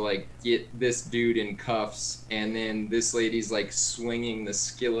baton to like get this dude in cuffs, and then this lady's like swinging the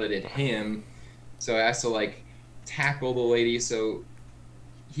skillet at him. So I has to like tackle the lady so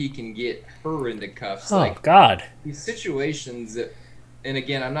he can get her into cuffs. Oh, like, God. These situations that, and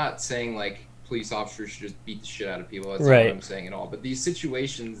again, I'm not saying like police officers should just beat the shit out of people. That's not what I'm saying at all. But these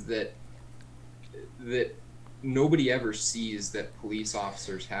situations that nobody ever sees that police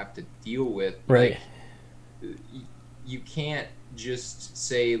officers have to deal with. Right. Like, you can't just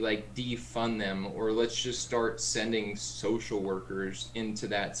say like defund them, or let's just start sending social workers into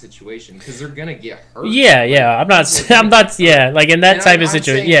that situation, because they're gonna get hurt. Yeah, yeah. I'm not. Yeah, like in that type of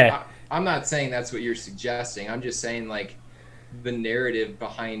situation. Yeah. I'm not saying that's what you're suggesting. I'm just saying like the narrative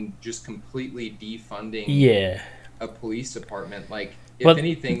behind just completely defunding a police department, like. If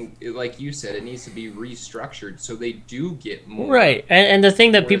anything, like you said, it needs to be restructured so they do get more. Right, and the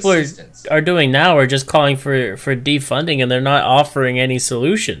thing that people are doing now are just calling for defunding, and they're not offering any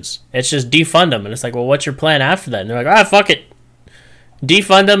solutions. It's just defund them, and it's like, well, what's your plan after that? And they're like, fuck it,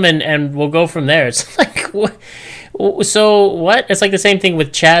 defund them, and we'll go from there. It's like, what? So what? It's like the same thing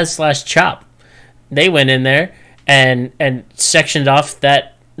with Chaz/Chop. They went in there and sectioned off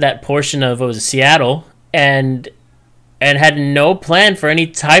that portion of, what was it, Seattle, and had no plan for any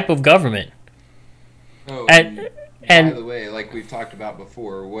type of government. Oh, and by the way, like we've talked about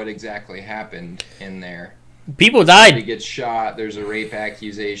before, what exactly happened in there? People died. Somebody gets shot. There's a rape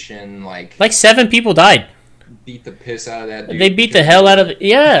accusation. Like 7 people died. Beat the piss out of that dude. They beat the hell out of it.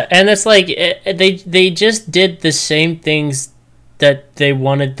 Yeah, and it's like they just did the same things that they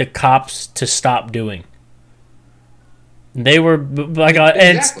wanted the cops to stop doing. They were like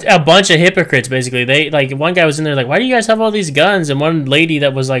a bunch of hypocrites, basically. They like, one guy was in there like, why do you guys have all these guns? And one lady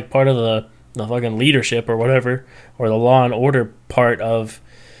that was like part of the fucking leadership or whatever, or the law and order part of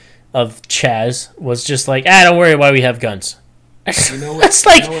Chaz, was just like, don't worry why we have guns. You know what? It's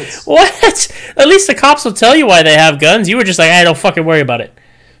like, what? At least the cops will tell you why they have guns. You were just like, don't fucking worry about it.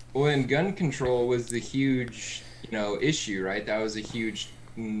 Well, and gun control was the huge, issue, right? That was a huge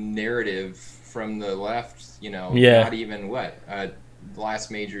narrative from the left, not even the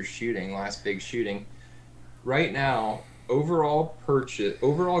last big shooting, right now, overall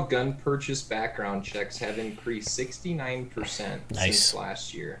gun purchase background checks have increased 69% since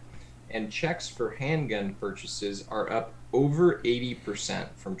last year, and checks for handgun purchases are up over 80%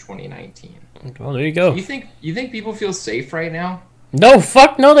 from 2019. Well, there you go. You think people feel safe right now? No,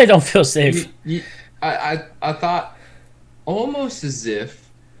 fuck no, they don't feel safe. I thought almost as if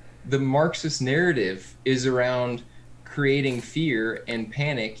the Marxist narrative is around creating fear and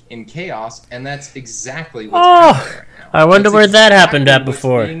panic and chaos, and that's exactly what's happening right now. I wonder where that happened at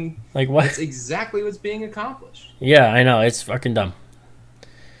before. Like what? That's exactly what's being accomplished. Yeah, I know. It's fucking dumb.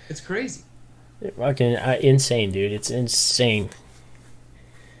 It's crazy. Fucking insane, dude. It's insane.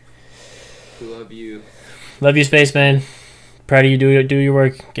 We love you. Love you, Spaceman. Proud of you. Do your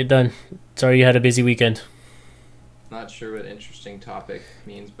work. Get done. Sorry you had a busy weekend. Not sure what interesting topic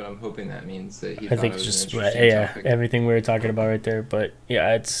means, but I'm hoping that means that he I think it's just topic. Everything we were talking about right there. But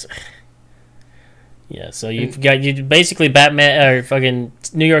yeah, it's so you've got basically Batman or fucking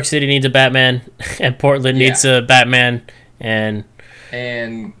New York City needs a Batman, and Portland needs a Batman, and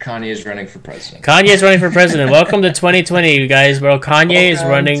Kanye is running for president. Welcome to 2020, you guys, bro. Kanye is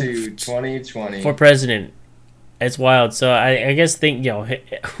running to 2020 for president. It's wild. So I guess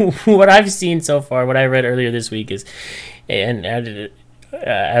what I've seen so far, what I read earlier this week is, and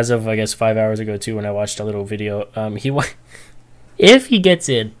as of I guess 5 hours ago too, when I watched a little video, if he gets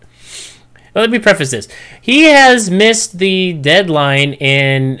in. Well, let me preface this. He has missed the deadline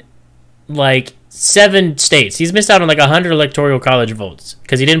in like 7 states. He's missed out on like 100 electoral college votes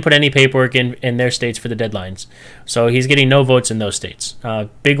because he didn't put any paperwork in their states for the deadlines. So he's getting no votes in those states.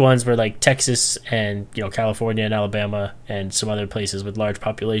 Big ones were like Texas and California and Alabama and some other places with large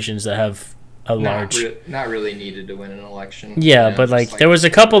populations that have a large. Not really needed to win an election. Yeah, but like there was a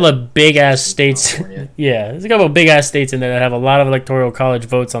couple of big ass states. Yeah, there's a couple of big ass states in there that have a lot of electoral college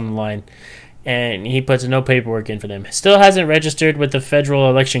votes on the line, and he puts no paperwork in for them. Still hasn't registered with the Federal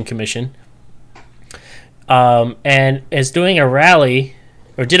Election Commission. And is doing a rally,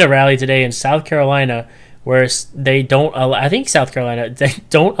 or did a rally today in South Carolina, where they don't allow, I think South Carolina, they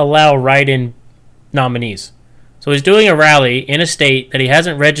don't allow write-in nominees. So he's doing a rally in a state that he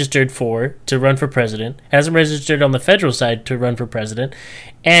hasn't registered for to run for president, hasn't registered on the federal side to run for president,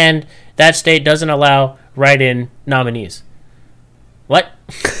 and that state doesn't allow write-in nominees. What?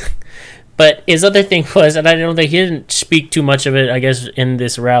 But his other thing was, and I don't think he didn't speak too much of it, I guess, in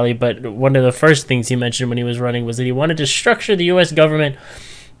this rally, but one of the first things he mentioned when he was running was that he wanted to structure the U.S. government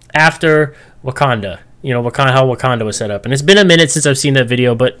after Wakanda. How Wakanda was set up. And it's been a minute since I've seen that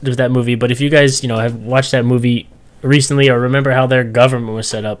video, that movie. But if you guys, have watched that movie recently or remember how their government was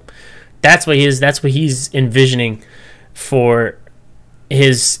set up, that's what he's envisioning for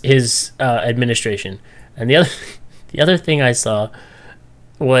his administration. And the other thing I saw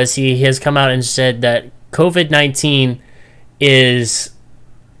was he has come out and said that COVID-19 is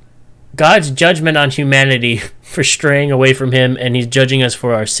God's judgment on humanity for straying away from him, and he's judging us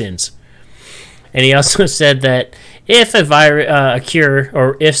for our sins. And he also said that if a cure,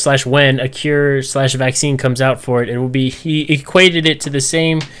 or when a cure/vaccine comes out for it, it will be, he equated it to the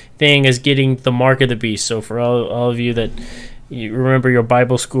same thing as getting the mark of the beast. So for all of you that you remember your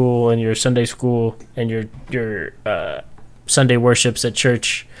Bible school and your Sunday school and your Sunday worships at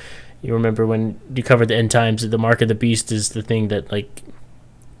church, you remember when you covered the end times, the mark of the beast is the thing that like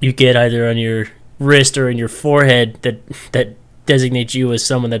you get either on your wrist or in your forehead that designates you as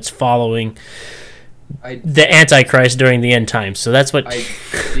someone that's following the Antichrist during the end times. So that's what I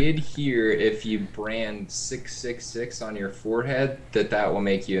did hear. If you brand 666 on your forehead, that will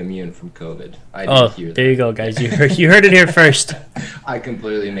make you immune from COVID. I did hear that. There you go, guys. You heard it here first. I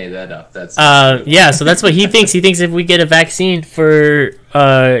completely made that up. That's so that's what he thinks. He thinks if we get a vaccine for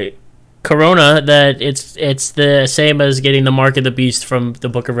Corona, that it's the same as getting the mark of the beast from the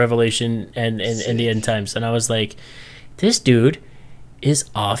Book of Revelation and the end times. And I was like, this dude is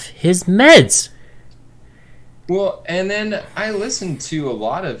off his meds. Well, and then I listened to a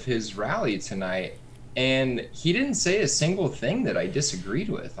lot of his rally tonight, and he didn't say a single thing that I disagreed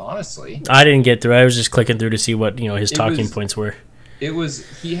with, honestly. I didn't get through. I was just clicking through to see what his talking points were.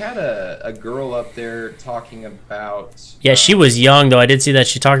 He had a girl up there talking about... Yeah, she was young, though. I did see that.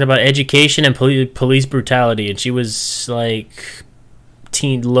 She talked about education and police brutality, and she was like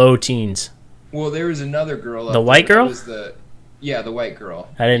low teens. Well, there was another girl up there. The white girl? Yeah, the white girl.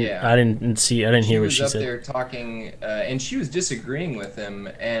 I didn't hear what she said. She was up there talking, and she was disagreeing with him.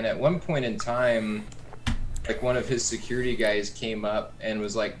 And at one point in time, like one of his security guys came up and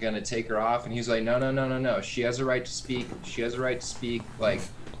was like gonna take her off, and he's like, no. She has a right to speak. She has a right to speak. Like,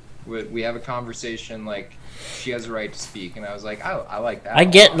 We have a conversation, like, she has a right to speak, and I was like, I like that. I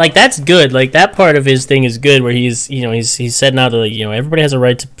get, like, that's good. Like, that part of his thing is good, where he's, you know, he's said now that, like, you know, everybody has a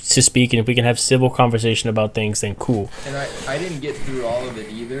right to speak, and if we can have civil conversation about things, then cool. And I didn't get through all of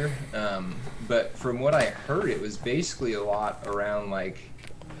it either, but from what I heard, it was basically a lot around, like,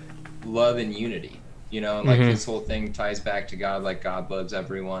 love and unity, you know, and, like, this whole thing ties back to God, like, God loves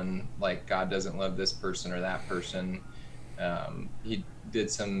everyone, like, God doesn't love this person or that person. He did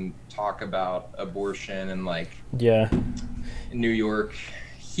some talk about abortion and, like, in New York,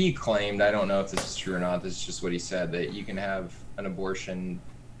 he claimed, I don't know if this is true or not, this is just what he said, that you can have an abortion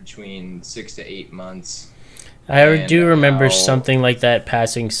between 6 to 8 months. I do remember something like that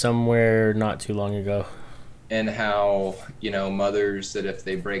passing somewhere not too long ago. And how, you know, mothers, that if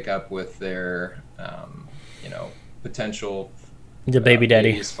they break up with their, you know, potential baby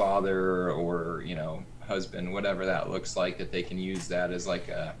daddy, baby's father, or, you know, husband, whatever that looks like, that they can use that as like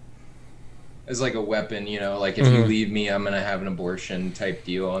a weapon, you know, like, if you leave me, I'm gonna have an abortion type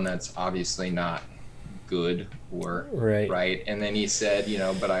deal, and that's obviously not good or right. And then he said, you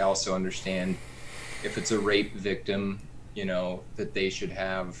know, but I also understand if it's a rape victim, you know, that they should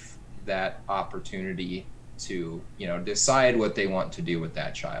have that opportunity to, you know, decide what they want to do with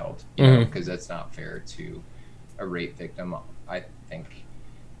that child, you know, because that's not fair to a rape victim. I think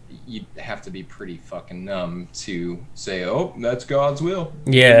you'd have to be pretty fucking numb to say, oh, that's God's will.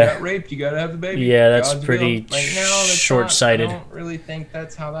 Yeah. You got raped, you gotta have the baby. Yeah, that's God's pretty short-sighted. I don't really think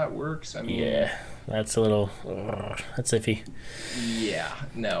that's how that works. I mean, yeah, that's a little, that's iffy. Yeah,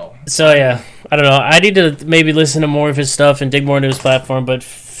 no. So, yeah, I don't know. I need to maybe listen to more of his stuff and dig more into his platform, but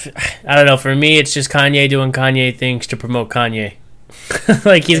I don't know. For me, it's just Kanye doing Kanye things to promote Kanye.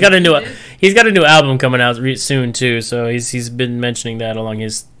 Like, he's got a new album coming out soon too, so he's been mentioning that along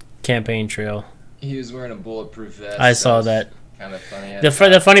his campaign trail. He was wearing a bulletproof vest. I saw that. Kind of funny.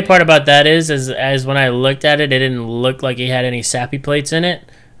 The funny part about that is as when I looked at it, it didn't look like he had any sappy plates in it.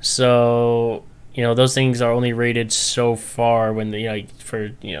 So, you know, those things are only rated so far when you know,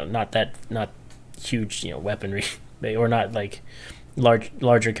 for, you know, not huge, you know, weaponry, or not like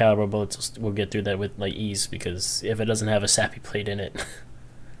larger caliber bullets will get through that with like ease, because if it doesn't have a sappy plate in it.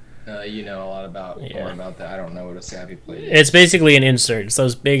 You know a lot about more about that. I don't know what a sappy plate is. It's basically an insert. It's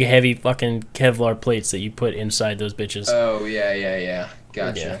those big, heavy fucking Kevlar plates that you put inside those bitches. Oh, yeah.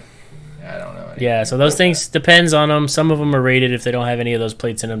 Gotcha. Yeah. I don't know. Yeah, so those things, depends on them. Some of them are rated if they don't have any of those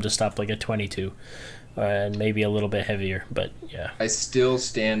plates in them to stop like a 22. And maybe a little bit heavier, but yeah. I still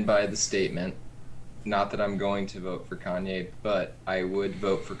stand by the statement. Not that I'm going to vote for Kanye, but I would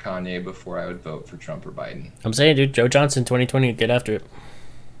vote for Kanye before I would vote for Trump or Biden. I'm saying, dude, Joe Johnson, 2020, get after it.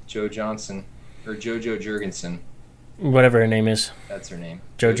 Joe Johnson, or JoJo Jorgensen. Whatever her name is. That's her name.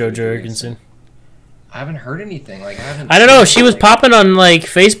 JoJo Jorgensen. I haven't heard anything. Like, I don't know. She was popping on like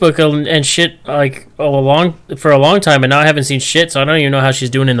Facebook and shit like for a long time, and now I haven't seen shit. So I don't even know how she's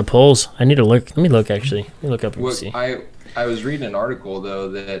doing in the polls. I need to look. Let me look actually. Let me look up and see. I was reading an article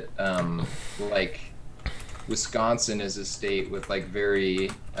though that like Wisconsin is a state with like very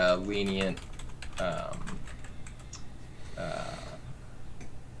lenient.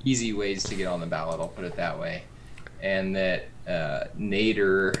 Easy ways to get on the ballot, I'll put it that way, and that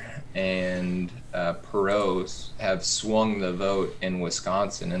Nader and Perot have swung the vote in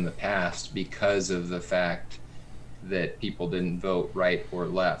Wisconsin in the past because of the fact that people didn't vote right or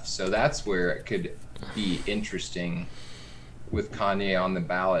left. So that's where it could be interesting with Kanye on the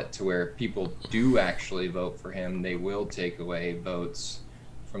ballot, to where people do actually vote for him. They will take away votes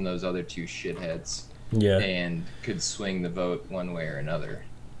from those other two shitheads, and could swing the vote one way or another.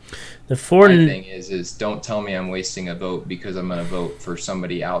 My thing is don't tell me I'm wasting a vote because I'm going to vote for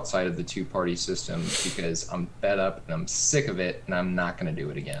somebody outside of the two-party system, because I'm fed up and I'm sick of it, and I'm not going to do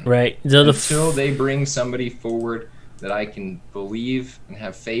it again. Right. Until they bring somebody forward that I can believe and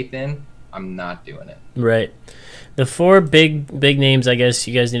have faith in, I'm not doing it. Right. The four big names I guess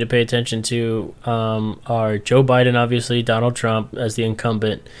you guys need to pay attention to are Joe Biden, obviously, Donald Trump as the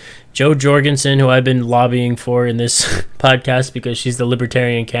incumbent, Jo Jorgensen, who I've been lobbying for in this podcast because she's the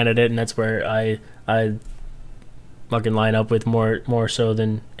libertarian candidate, and that's where I fucking line up with more so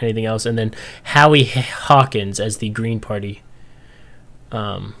than anything else, and then Howie Hawkins as the Green Party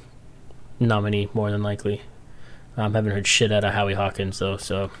nominee, more than likely. Haven't heard shit out of Howie Hawkins though,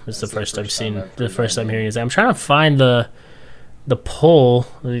 so this is the first time hearing his name. I'm trying to find the poll,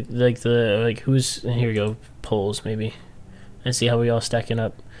 like who's, here we go, polls maybe, and see how we all stacking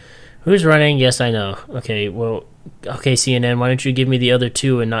up. Who's running? Yes, I know. Okay, well, okay, CNN, why don't you give me the other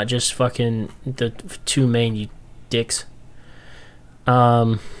two and not just fucking the two main, you dicks?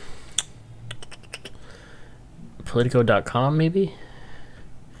 Politico.com maybe?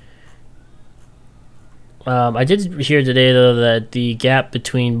 I did hear today though that the gap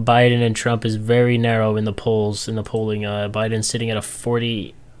between Biden and Trump is very narrow in the polls. In the polling, Biden's sitting at a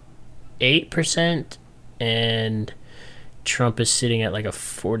 48%, and Trump is sitting at like a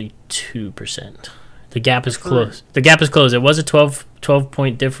 42%. The gap is close. The gap is closed. It was a 12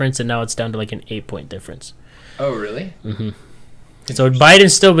 point difference, and now it's down to like an 8-point difference. Oh, really? Mm-hmm. So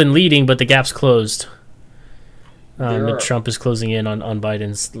Biden's still been leading, but the gap's closed. And Trump is closing in on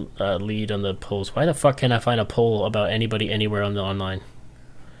Biden's lead on the polls. Why the fuck can't I find a poll about anybody anywhere on the online?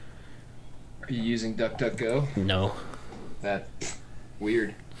 Are you using DuckDuckGo? No. That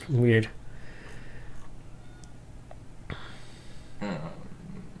weird. Weird.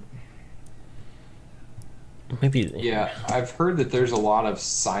 Maybe. Yeah, I've heard that there's a lot of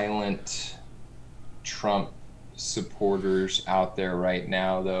silent Trump supporters out there right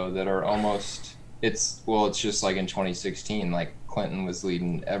now, though, that are almost. It's just like in 2016, like Clinton was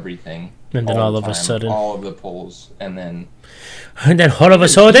leading everything, and then all of a sudden, all of the polls, and then all of a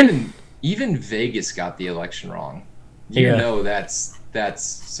sudden, even Vegas got the election wrong. You know that's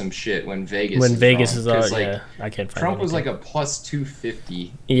some shit when Vegas is all, like, yeah, I can't find Trump anything. was like a plus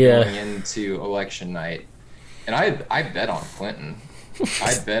 250 going into election night, and I bet on Clinton.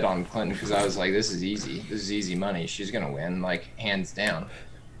 I bet on Clinton because I was like, this is easy money. She's gonna win, like, hands down.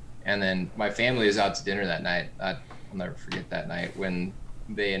 And then my family was out to dinner that night. I'll never forget that night when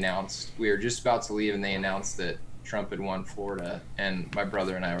they announced, we were just about to leave and they announced that Trump had won Florida. And my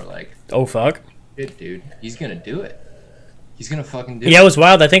brother and I were like, oh, fuck. Shit, dude. He's going to do it. He's going to fucking do it. Yeah, it was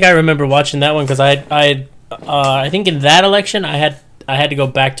wild. I think I remember watching that one because I think in that election I had to go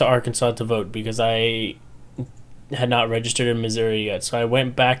back to Arkansas to vote because I had not registered in Missouri yet. So I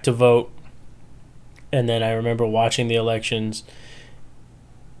went back to vote. And then I remember watching the elections.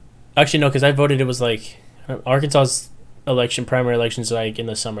 Actually, no, because I voted. It was like Arkansas's primary elections, like in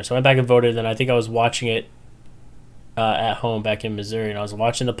the summer. So I went back and voted. And I think I was watching it at home back in Missouri, and I was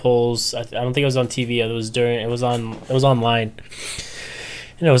watching the polls. I don't think it was on TV. It was online,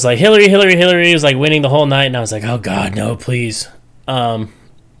 and it was like Hillary. It was like winning the whole night, and I was like, oh God, no, please. And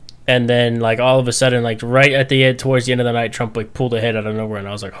then like all of a sudden, like right at the end, towards the end of the night, Trump like pulled ahead out of nowhere, and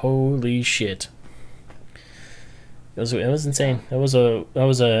I was like, holy shit. It was insane. That was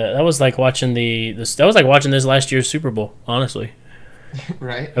like watching this last year's Super Bowl, honestly.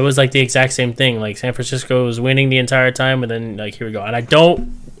 Right. It was like the exact same thing. Like San Francisco was winning the entire time, and then like here we go. And I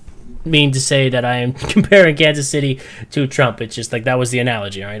don't mean to say that I am comparing Kansas City to Trump. It's just like that was the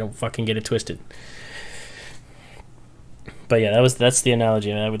analogy. All right, don't fucking get it twisted. But yeah, that's the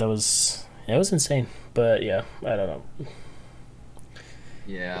analogy. That was insane. But yeah, I don't know.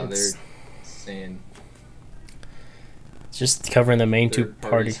 Yeah, they're saying. Just covering the main two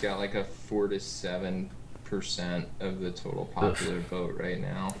parties. Got like a 4 to 7% of the total popular vote right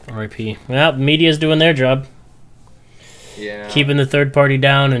now. RIP. Well, media's doing their job. Yeah. Keeping the third party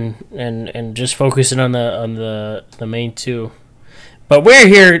down and just focusing on the main two. But we're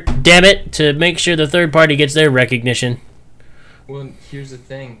here, damn it, to make sure the third party gets their recognition. Well, here's the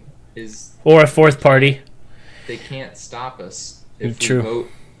thing: or a fourth party. They can't stop us if True. we vote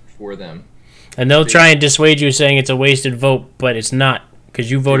for them. And they'll try and dissuade you saying it's a wasted vote, but it's not,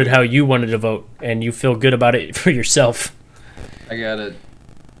 because you voted how you wanted to vote, and you feel good about it for yourself. I got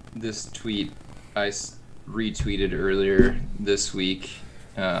this tweet I retweeted earlier this week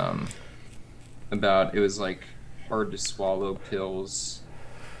about, it was like hard to swallow pills.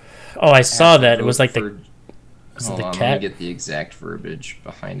 Oh, I saw that. It was like hold on, cat? let me get the exact verbiage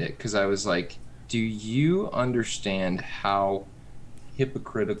behind it, because I was like, do you understand how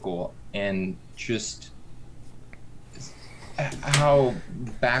hypocritical and just how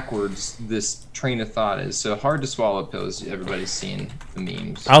backwards this train of thought is? So hard to swallow pills. Everybody's seen the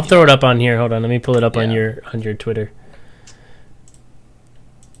memes. I'll throw it up on here. Hold on, let me pull it up on your Twitter.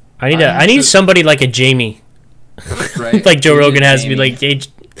 I need somebody like a Jamie, right? like Joe Rogan has to be like, hey,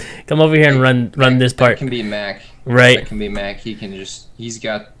 come over here and run this part. That can be Mac, right? That can be Mac. He's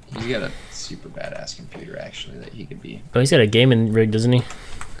got a super badass computer actually that he could be. Oh, he's got a gaming rig, doesn't he?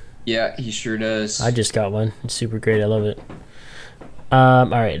 Yeah, he sure does. I just got one. It's super great. I love it. All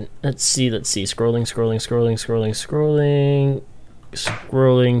right. Let's see. Scrolling.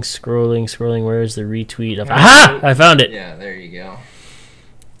 Where is the retweet of? Aha! I found it. Yeah, there you go. All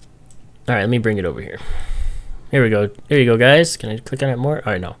right. Let me bring it over here. Here we go. Here you go, guys. Can I click on it more?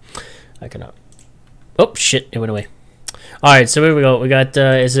 All right. No, I cannot. Oh shit! It went away. All right, so here we go. We got,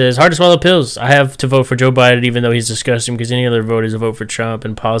 it says, hard to swallow pills. I have to vote for Joe Biden, even though he's disgusting, because any other vote is a vote for Trump,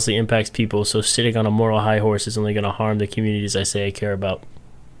 and policy impacts people, so sitting on a moral high horse is only going to harm the communities I say I care about.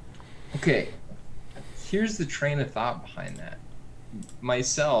 Okay, here's the train of thought behind that.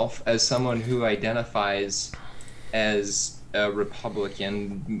 myself, as someone who identifies as a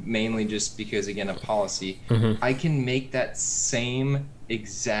Republican, mainly just because, again, of policy, I can make that same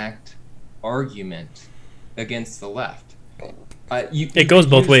exact argument against the left. It goes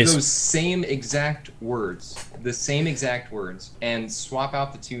both ways. Those same exact words, and swap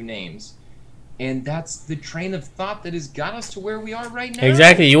out the two names. And that's the train of thought that has got us to where we are right now.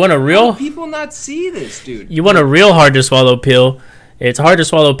 Exactly. You want a real... How do people not see this, dude? You want a real hard-to-swallow pill. It's a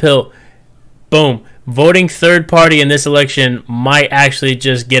hard-to-swallow pill. Boom. Voting third party in this election might actually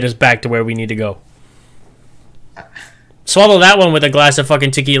just get us back to where we need to go. Swallow that one with a glass of fucking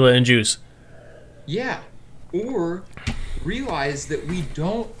tequila and juice. Yeah. Or realize that we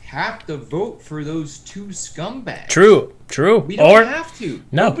don't have to vote for those two scumbags. True. We don't have to.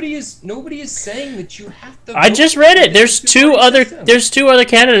 No. Nobody is saying that you have to. I just read it. There's two other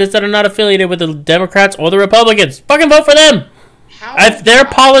candidates that are not affiliated with the Democrats or the Republicans. Fucking vote for them. If their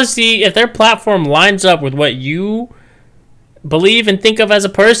policy, if their platform lines up with what you believe and think of as a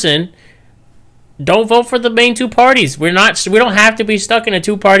person, don't vote for the main two parties. We don't have to be stuck in a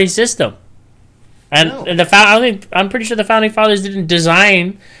two-party system. And I'm pretty sure the founding fathers didn't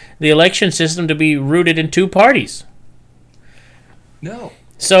design the election system to be rooted in two parties. No.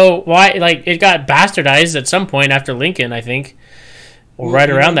 So why, like, it got bastardized at some point after Lincoln, I think, or right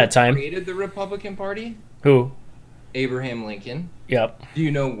around that time. Created the Republican Party? Who? Abraham Lincoln. Yep. Do you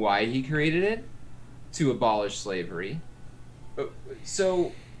know why he created it? To abolish slavery.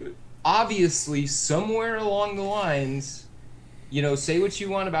 So obviously, somewhere along the lines, say what you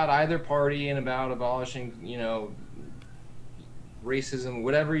want about either party and about abolishing, racism,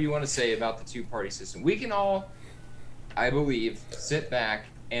 whatever you want to say about the two-party system. We can all, I believe, sit back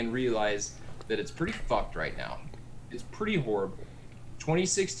and realize that it's pretty fucked right now. It's pretty horrible.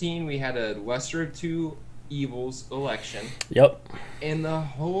 2016, we had a lesser of two evils election. Yep. And the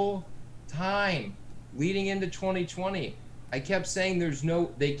whole time leading into 2020, I kept saying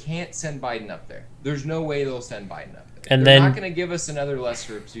they can't send Biden up there. There's no way they'll send Biden up there. And They're then, not going to give us another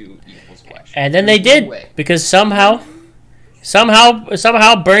lesser of two evils election. And then they did, because somehow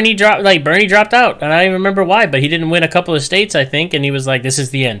Bernie dropped out, and I don't even remember why, but he didn't win a couple of states, I think, and he was like, "This is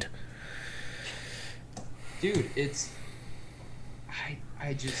the end." Dude,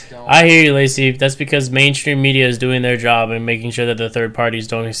 I just don't. I hear you, Lacey. That's because mainstream media is doing their job and making sure that the third parties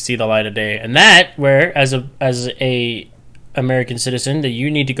don't see the light of day, and that where as a American citizen that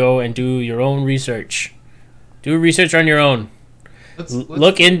you need to go and do your own research. Do research on your own. Let's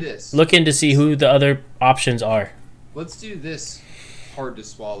look in to see who the other options are. Let's do this hard to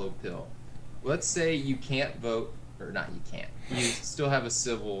swallow pill. Let's say you can't vote, or not you can't. You still have a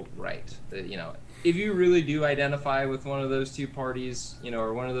civil right. If you really do identify with one of those two parties,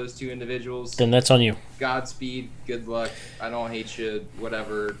 or one of those two individuals, then that's on you. Godspeed, good luck. I don't hate you,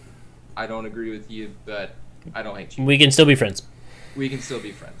 whatever. I don't agree with you, but I don't hate you. We can still be friends. We can still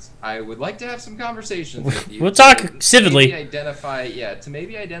be friends. I would like to have some conversations with you. We'll talk civilly. To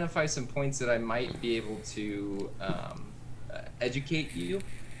maybe identify some points that I might be able to educate you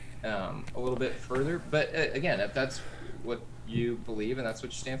a little bit further. But again, if that's what you believe and that's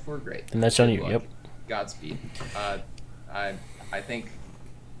what you stand for, great. And that's on you. Yep. Godspeed. I think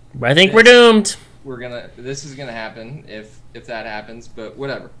we're doomed. This is gonna happen if that happens. But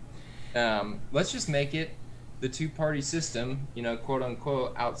whatever. Let's just make it the two-party system, quote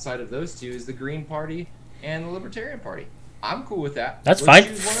unquote, outside of those two is the Green Party and the Libertarian Party. I'm cool with that. That's fine.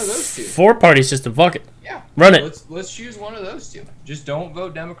 Choose one of those two. Four-party system. Fuck it. Yeah. Run it. Let's choose one of those two. Just don't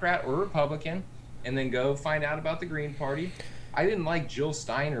vote Democrat or Republican, and then go find out about the Green Party. I didn't like Jill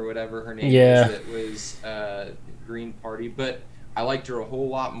Stein or whatever her name was that was Green Party, but I liked her a whole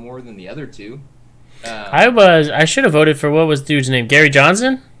lot more than the other two. I should have voted for, what was dude's name? Gary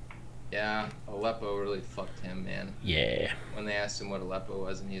Johnson? Yeah, Aleppo really fucked him, man. Yeah. When they asked him what Aleppo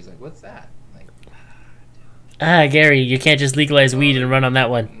was, and he was like, "What's that?" Gary, you can't just legalize weed and run on that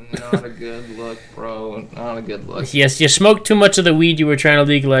one. Not a good look, bro. Not a good look. Yes, you smoked too much of the weed you were trying to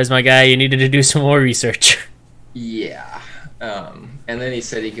legalize, my guy. You needed to do some more research. Yeah. And then he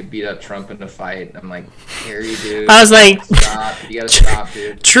said he could beat up Trump in a fight. I'm like, Gary, dude. I was like, stop. You gotta stop,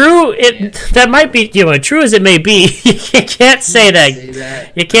 dude. True, that might be, true as it may be. You can't say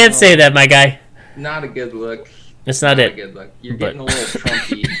that. You can't say that, my guy. Not a good look. It's not it. A good look. You're getting a little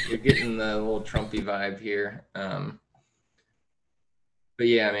Trumpy. You're getting the little Trumpy vibe here. But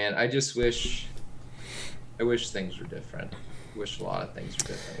yeah, man, I wish things were different. Wish a lot of things were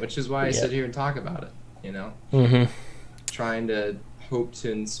different, which is why I sit here and talk about it. Mm-hmm. Trying to hope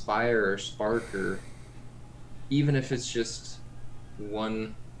to inspire or spark, or even if it's just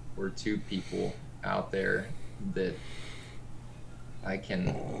one or two people out there that I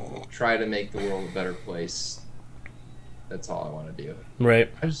can try to make the world a better place. That's all I want to do. Right.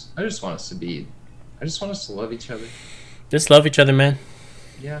 I just want us to be. I just want us to love each other. Just love each other, man.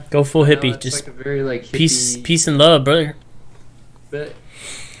 Yeah. Go full hippie. It's Just like a very like hippie, peace and love, brother. But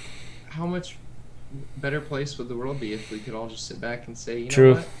how much better place would the world be if we could all just sit back and say, you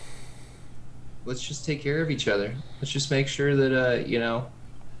know what? Let's just take care of each other. Let's just make sure that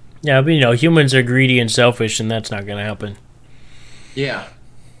Yeah, but humans are greedy and selfish, and that's not gonna happen. Yeah.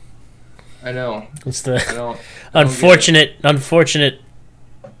 I know. It's the I don't unfortunate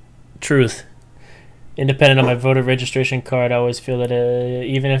truth. Independent on my voter registration card, I always feel that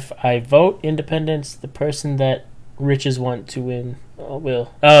even if I vote independence, the person that riches want to win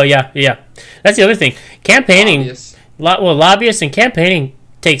will. Oh yeah. That's the other thing. Campaigning, lobbyists and campaigning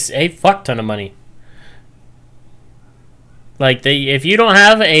takes a fuck ton of money. Like if you don't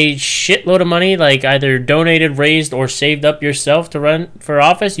have a shitload of money, like either donated, raised, or saved up yourself to run for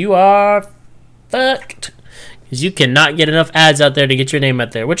office, you are fucked. Because you cannot get enough ads out there to get your name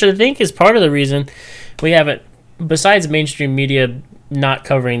out there, which I think is part of the reason we haven't, besides mainstream media not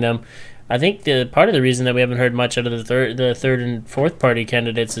covering them, I think the part of the reason that we haven't heard much out of the third and fourth party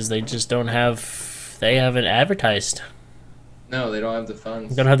candidates is they just haven't advertised. No, they don't have the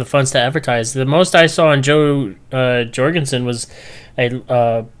funds. They don't have the funds to advertise. The most I saw on Joe Jorgensen was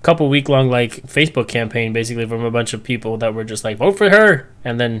a couple week long like Facebook campaign, basically from a bunch of people that were just like vote for her,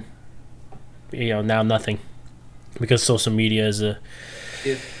 and then now nothing, because social media is a.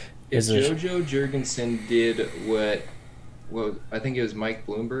 If JoJo Jorgensen did what I think it was Mike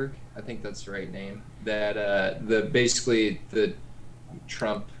Bloomberg, I think that's the right name, that basically the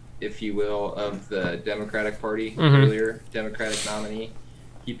Trump, if you will, of the Democratic Party, earlier Democratic nominee,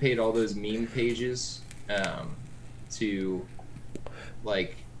 he paid all those meme pages to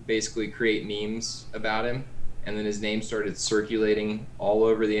like basically create memes about him, and then his name started circulating all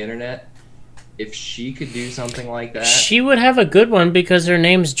over the internet. If she could do something like that, she would have a good one, because her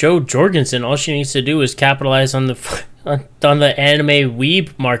name's Joe Jorgensen. All she needs to do is capitalize on the anime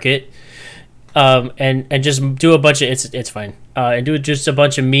weeb market, and just do a bunch of it's fine. And do just a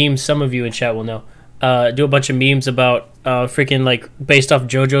bunch of memes. Some of you in chat will know. Do a bunch of memes about freaking like based off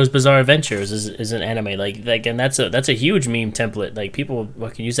JoJo's Bizarre Adventures is an anime like, and that's a huge meme template. Like people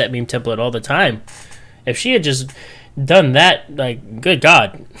can use that meme template all the time. If she had just done that, like, good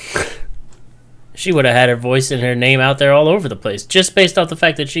God. She would have had her voice and her name out there all over the place, just based off the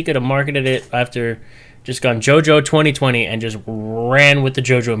fact that she could have marketed it after just gone JoJo 2020 and just ran with the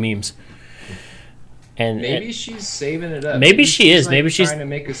JoJo memes. And maybe she's saving it up. Maybe she is. Like maybe she's trying to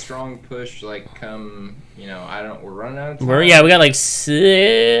make a strong push. Like come, we're running out of time. we got like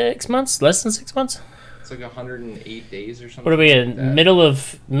 6 months, less than 6 months. It's like 108 days or something. What are we in? Middle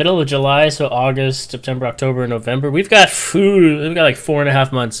of July, so August, September, October, November. We've got like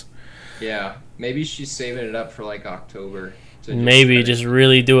 4.5 months. Yeah. Maybe she's saving it up for like October. To just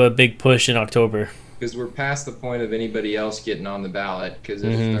really do a big push in October. Because we're past the point of anybody else getting on the ballot. Because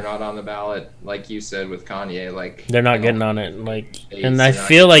if they're not on the ballot, like you said with Kanye, like they're not getting on it. Like, and I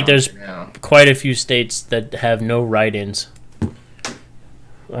feel like there's quite a few states that have no write-ins.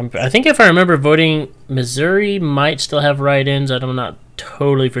 I think if I remember voting, Missouri might still have write-ins. I'm not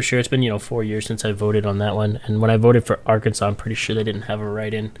totally for sure. It's been 4 years since I voted on that one. And when I voted for Arkansas, I'm pretty sure they didn't have a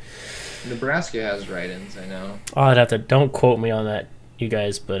write-in. Nebraska has write-ins, I know. I'd have to, don't quote me on that, you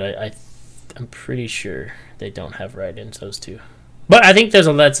guys, but I'm pretty sure they don't have write-ins, those two. But I think that's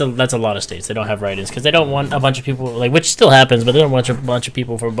a lot of states they don't have write-ins, because they don't want a bunch of people, like, which still happens, but they don't want a bunch of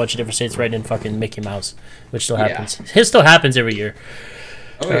people from a bunch of different states writing in fucking Mickey Mouse, which still happens. It still happens every year.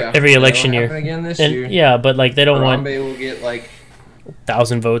 Oh yeah. Every election year. Again this year. Yeah, but like they don't want. Harambe will get like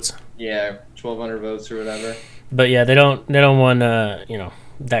 1,000 votes. Yeah, 1,200 votes or whatever. But yeah, they don't want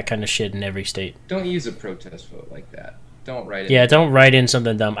that kind of shit in every state. Don't use a protest vote like that. Don't write it. Yeah, don't write in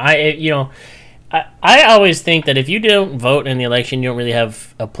something dumb. I always think that if you don't vote in the election, you don't really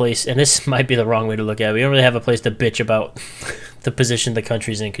have a place, and this might be the wrong way to look at it, but you don't really have a place to bitch about the position the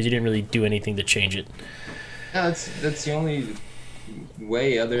country's in, because you didn't really do anything to change it. Yeah, that's the only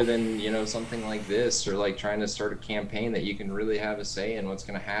way, other than something like this, or like trying to start a campaign, that you can really have a say in what's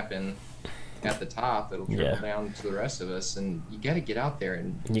going to happen at the top that'll trickle down to the rest of us. And you got to get out there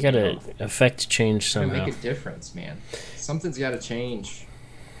and you got to affect change somehow. Make a difference, man. Something's got to change,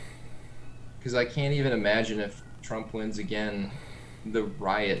 because I can't even imagine if Trump wins again, the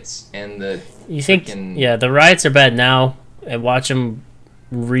riots and the the riots are bad now, and watch them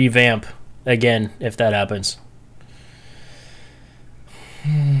revamp again if that happens.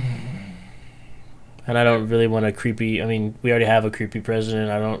 And I don't really want a creepy. I mean, we already have a creepy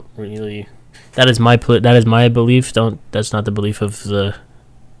president. I don't really That is my belief. That's not the belief of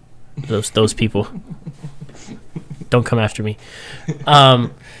those people. Don't come after me.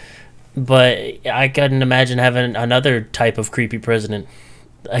 But I couldn't imagine having another type of creepy president.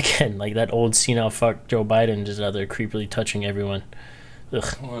 Again, like that old senile fuck Joe Biden, just out there creepily touching everyone. Ugh.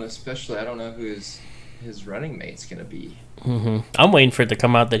 Well, and especially, I don't know who his running mate's gonna be. Mm-hmm. I'm waiting for it to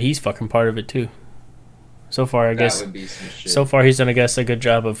come out that he's fucking part of it too. So far, I guess. That would be some shit. So far, he's done, I guess, a good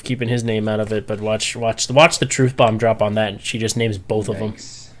job of keeping his name out of it. But watch the truth bomb drop on that, and she just names both of them.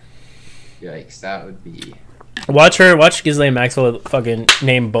 Yikes! That would be. Watch Ghislaine Maxwell fucking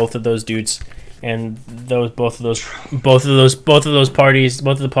name both of those dudes, and both of the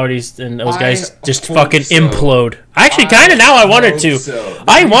parties, and those guys just fucking implode. Actually, kind of now I want her to. So.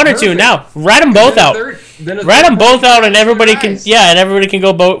 I want her to now. Rat them both out. Rat them both out, and everybody can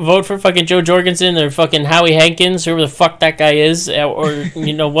go vote for fucking Joe Jorgensen or fucking Howie Hankins, whoever the fuck that guy is, or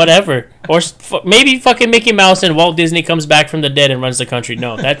whatever, or maybe fucking Mickey Mouse and Walt Disney comes back from the dead and runs the country.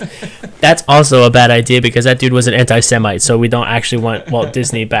 No, that's also a bad idea because that dude was an anti-Semite, so we don't actually want Walt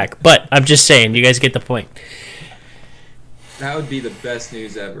Disney back. But I'm just saying, you guys get the point. That would be the best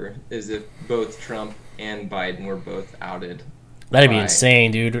news ever, is if both Trump and Biden were both outed. That'd be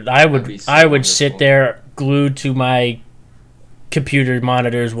insane, dude. I would sit there glued to my computer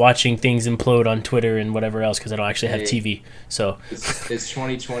monitors watching things implode on Twitter and whatever else because I don't actually have TV. So it's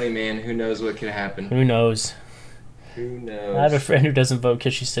 2020, man. Who knows what could happen? Who knows? Who knows? I have a friend who doesn't vote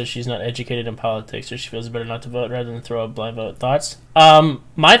because she says she's not educated in politics, or she feels better not to vote rather than throw a blind vote. Thoughts?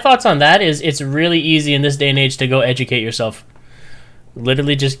 My thoughts on that is it's really easy in this day and age to go educate yourself.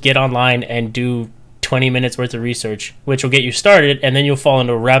 Literally just get online and do 20 minutes worth of research, which will get you started, and then you'll fall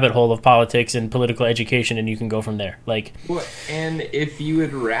into a rabbit hole of politics and political education, and you can go from there. And if you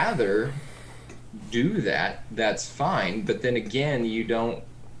would rather do that, that's fine. But then again, you don't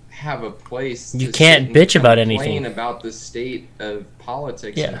have a place. You can't bitch about anything about the state of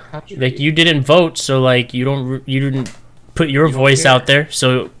politics in the country. Like, you didn't vote, so like you didn't put your voice out there.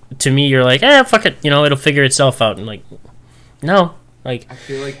 So to me, you're like, fuck it, it'll figure itself out. And like, no. Like, I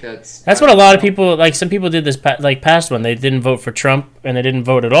feel like that's what a lot of people, like some people did this past one. They didn't vote for Trump and they didn't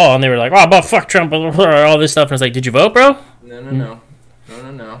vote at all, and they were like, "Oh, but fuck Trump," all this stuff. And I was like, "Did you vote, bro?" No.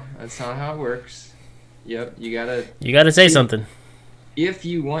 That's not how it works. Yep, you gotta say something. If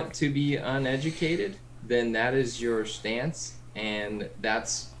you want to be uneducated, then that is your stance, and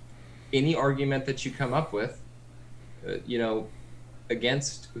that's any argument that you come up with,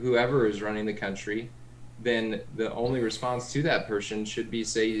 against whoever is running the country. Then the only response to that person should be,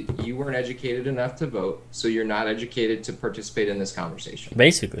 say, you weren't educated enough to vote, so you're not educated to participate in this conversation.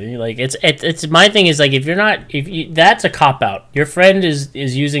 Basically, like it's my thing is like that's a cop out. Your friend is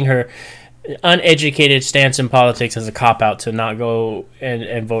using her uneducated stance in politics as a cop out to not go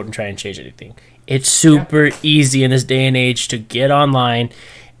and vote and try and change anything. It's super easy in this day and age to get online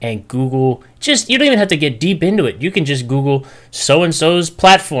and Google. You don't even have to get deep into it. You can just Google so and so's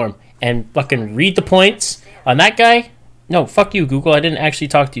platform and fucking read the points on that guy. No, fuck you, Google. I didn't actually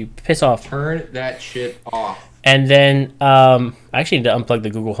talk to you. Piss off. Turn that shit off. And then, I actually need to unplug the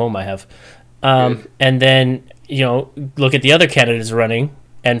Google Home I have. And then, look at the other candidates running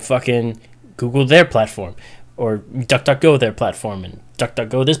and fucking Google their platform. Or DuckDuckGo their platform. And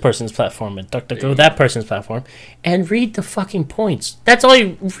DuckDuckGo this person's platform. And DuckDuckGo that person's platform. And read the fucking points. That's all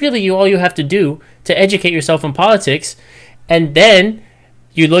you have to do to educate yourself in politics. And then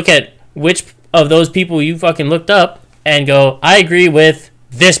you look at which of those people you fucking looked up and go, I agree with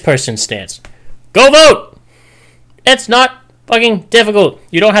this person's stance. Go vote! It's not fucking difficult.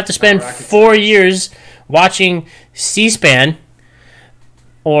 You don't have to spend 4 years watching C-SPAN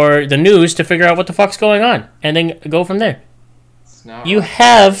or the news to figure out what the fuck's going on and then go from there. You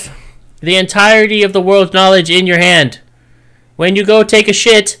have the entirety of the world's knowledge in your hand. When you go take a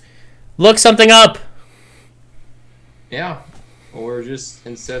shit, look something up. Yeah. Or just,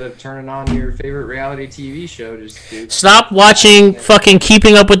 instead of turning on your favorite reality TV show, just stop watching fucking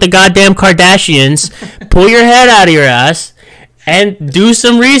Keeping Up with the Goddamn Kardashians, pull your head out of your ass, and do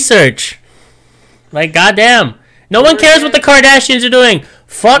some research. Like, goddamn. No one cares what the Kardashians are doing.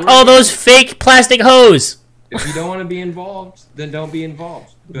 Fuck all those fake plastic hoes. If you don't want to be involved, then don't be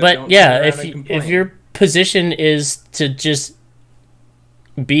involved. But yeah, if your position is to just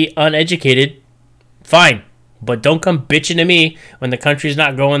be uneducated, fine. But don't come bitching to me when the country's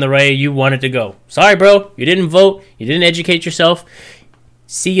not going the way you want it to go. Sorry, bro. You didn't vote. You didn't educate yourself.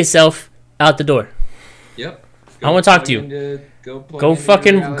 See yourself out the door. Yep. I want to talk to you. Go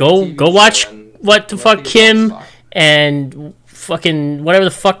watch what the fuck Kim and fucking whatever the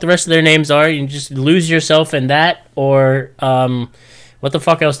fuck the rest of their names are. You just lose yourself in that. Or what the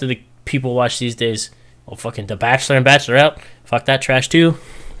fuck else did people watch these days. Well, fucking The Bachelor and Bachelorette. Fuck that trash too.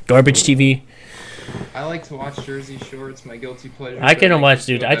 Garbage TV. I like to watch Jersey Shore. It's my guilty pleasure. I can watch,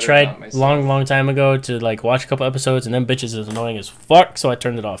 dude. I tried long time ago to like watch a couple episodes, and then bitches is annoying as fuck, so I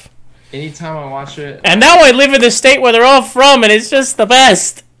turned it off. Anytime I watch it, and now I live in the state where they're all from, and it's just the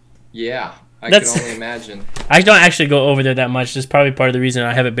best. Yeah, I can only imagine. I don't actually go over there that much. That's probably part of the reason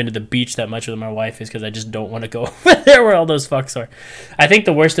I haven't been to the beach that much with my wife is because I just don't want to go over there where all those fucks are. I think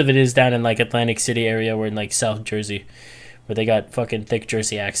the worst of it is down in like Atlantic City area, or in like South Jersey, where they got fucking thick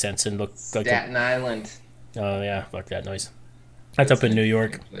Jersey accents and look like Staten Island. Oh yeah, fuck that noise. That's up in New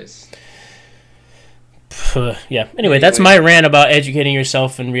York. Yeah. Anyway, that's my rant about educating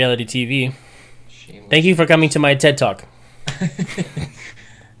yourself in reality TV. Shameless. Thank you for coming to my TED Talk.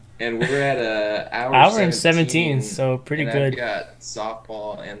 And we're at an hour and 17, so pretty good. I've got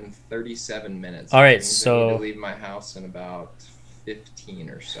softball in 37 minutes. All right, so I need to leave my house in about 15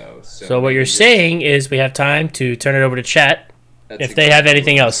 or so. So what you're saying is we have time to turn it over to chat if they have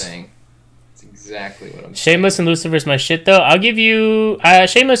anything else. That's exactly what I'm saying. Shameless and Lucifer's my shit, though. I'll give you...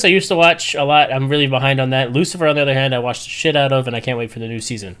 Shameless I used to watch a lot. I'm really behind on that. Lucifer, on the other hand, I watched the shit out of, and I can't wait for the new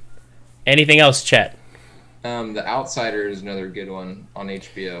season. Anything else, chat? The Outsider is another good one on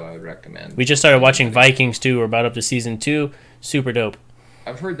HBO I would recommend. We just started watching Vikings, too. We're about up to season 2. Super dope.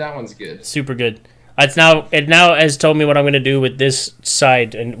 I've heard that one's good. Super good. It now has told me what I'm going to do with this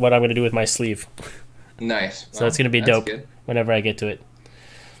side and what I'm going to do with my sleeve. Nice. So that's going to be dope whenever I get to it.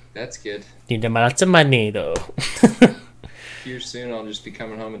 That's good. Need lots of money, though. Here soon, I'll just be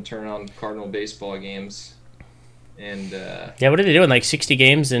coming home and turning on Cardinal baseball games. And yeah, what are they doing? Like 60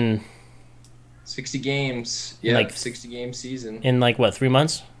 games in... 60 games. Yeah, like 60 game season. In like what, 3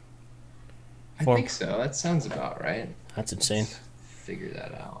 months? I think so. That sounds about right. That's insane. Let's figure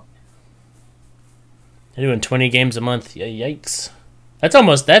that out. They're doing 20 games a month. Yikes.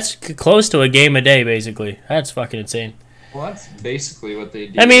 That's close to a game a day, basically. That's fucking insane. Well, that's basically what they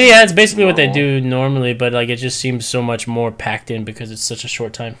do. I mean, yeah, it's basically what they do normally, but like it just seems so much more packed in because it's such a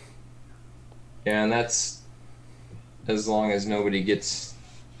short time. Yeah, and that's as long as nobody gets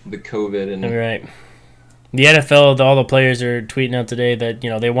the COVID and right. The NFL, all the players are tweeting out today that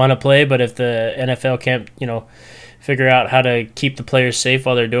they want to play, but if the NFL can't figure out how to keep the players safe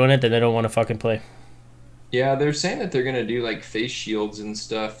while they're doing it, then they don't want to fucking play. Yeah, they're saying that they're gonna do like face shields and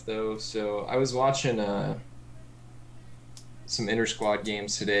stuff though. So I was watching some inter-squad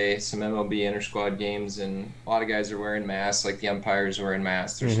games today, some MLB inter-squad games, and a lot of guys are wearing masks, like the umpires are wearing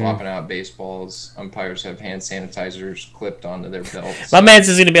masks. They're swapping out baseballs. Umpires have hand sanitizers clipped onto their belts. My man's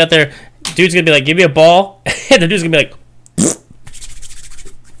is going to be out there. Dude's going to be like, give me a ball. And the dude's going to be like...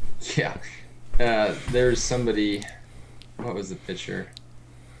 Yeah. There's somebody... What was the pitcher?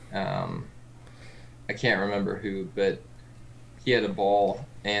 I can't remember who, but he had a ball,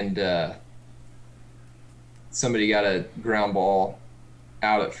 and... somebody got a ground ball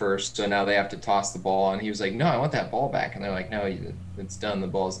out at first, so now they have to toss the ball. And he was like, no, I want that ball back. And they're like, no, it's done. The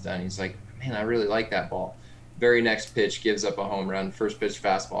ball's done. He's like, man, I really like that ball. Very next pitch, gives up a home run. First pitch,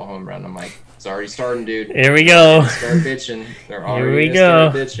 fastball, home run. I'm like, it's already starting, dude. Here we go. Start bitching. They're already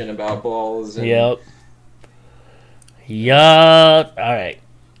start bitching about balls. And... Yep. All right.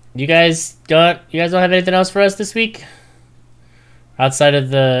 You guys don't have anything else for us this week? Outside of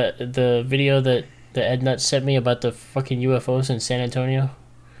the video that Ed Nutt sent me about the fucking UFOs in San Antonio.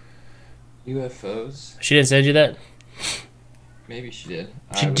 UFOs? She didn't send you that? Maybe she did.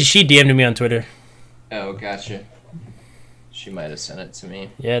 She DM'd me on Twitter. Oh, gotcha. She might have sent it to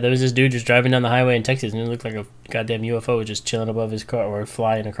me. Yeah, there was this dude just driving down the highway in Texas, and it looked like a goddamn UFO just chilling above his car or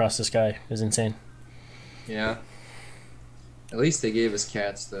flying across the sky. It was insane. Yeah. At least they gave us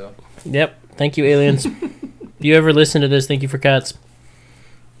cats, though. Yep. Thank you, aliens. If you ever listen to this, thank you for cats.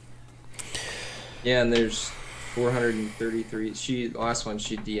 Yeah, and there's 433. Last one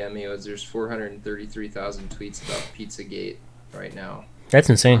she DM'd me was there's 433,000 tweets about Pizzagate right now. That's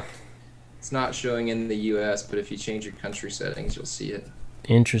insane. It's not showing in the U.S., but if you change your country settings, you'll see it.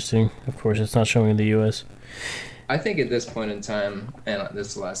 Interesting. Of course, it's not showing in the U.S. I think at this point in time, and this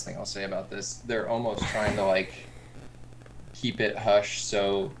is the last thing I'll say about this, they're almost trying to keep it hush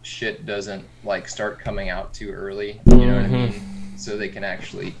so shit doesn't start coming out too early. You know what I mean? So they can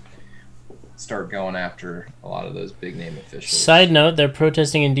actually start going after a lot of those big name officials. Side note, they're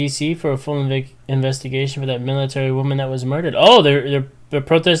protesting in D.C. for a full investigation for that military woman that was murdered. Oh, they're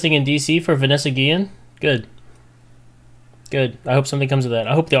protesting in D.C. for Vanessa Guillen? Good. I hope something comes of that.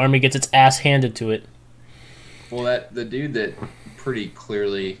 I hope the Army gets its ass handed to it. Well, the dude that pretty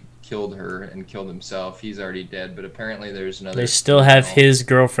clearly killed her and killed himself. He's already dead, but apparently there's another. They still have his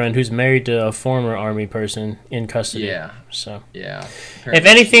girlfriend, who's married to a former army person, in custody. Yeah. So yeah. If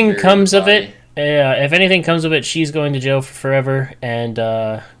anything comes of it, she's going to jail for forever, and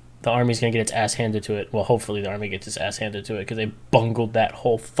the army's gonna get its ass handed to it. Well, hopefully the army gets its ass handed to it because they bungled that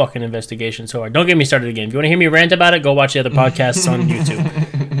whole fucking investigation so hard. Don't get me started again. If you want to hear me rant about it, go watch the other podcasts on YouTube.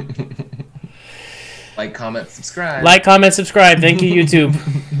 Like, comment, subscribe. Like, comment, subscribe. Thank you, YouTube.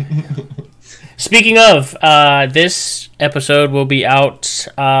 Speaking of, this episode will be out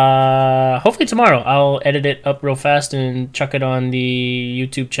hopefully tomorrow. I'll edit it up real fast and chuck it on the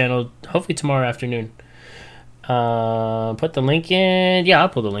YouTube channel hopefully tomorrow afternoon. Put the link in. Yeah, I'll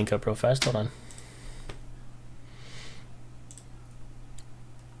pull the link up real fast. Hold on.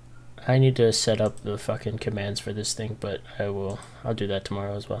 I need to set up the fucking commands for this thing, but I'll do that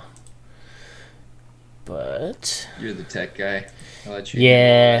tomorrow as well. But you're the tech guy. I'll let you.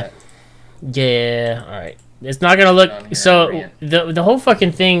 Yeah. Yeah. All right. It's not gonna look so. The whole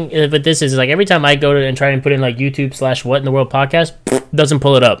fucking thing with this is like every time I go to and try and put in like YouTube/What in the World podcast, doesn't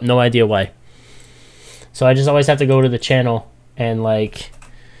pull it up. No idea why. So I just always have to go to the channel and like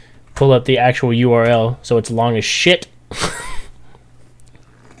pull up the actual URL, so it's long as shit.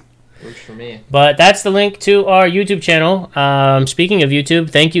 Works for me. But that's the link to our YouTube channel. Speaking of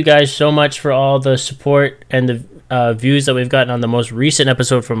YouTube, thank you guys so much for all the support and the views that we've gotten on the most recent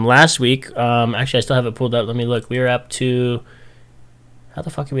episode from last week. Actually, I still have it pulled up. Let me look. We were up to... How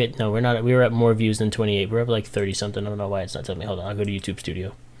the fuck are we at? No, we're not. We were at more views than 28. We're up like 30 something. I don't know why it's not telling me. Hold on. I'll go to YouTube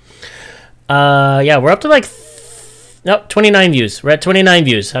Studio. Yeah, we're up to like... Nope, 29 views. We're at 29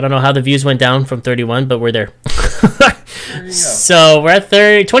 views. I don't know how the views went down from 31, but we're there. So we're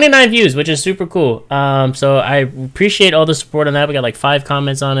at 29 views, which is super cool. So I appreciate all the support on that. We got like 5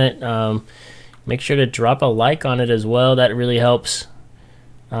 comments on it. Make sure to drop a like on it as well. That really helps.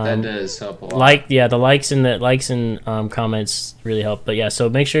 That does help a lot. The likes and comments really help. But yeah, so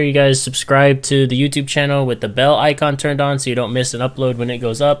make sure you guys subscribe to the YouTube channel with the bell icon turned on so you don't miss an upload when it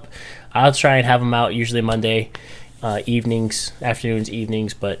goes up. I'll try and have them out usually Monday afternoons,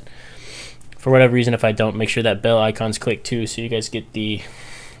 evenings, but for whatever reason, if I don't, make sure that bell icon's clicked too, so you guys get the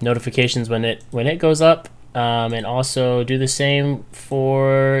notifications when it goes up. And also do the same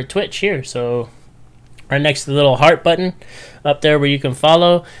for Twitch here. So right next to the little heart button up there where you can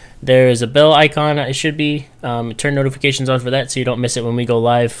follow, there is a bell icon. It should be turn notifications on for that, so you don't miss it when we go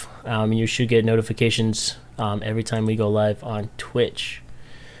live. You should get notifications every time we go live on Twitch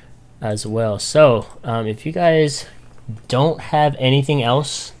as well. So if you guys don't have anything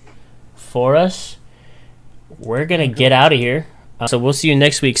else for us, we're gonna get out of here. So we'll see you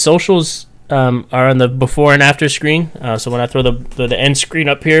next week. Socials are on the before and after screen. So when I throw the end screen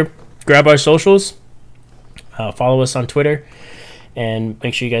up here, grab our socials. Follow us on Twitter, and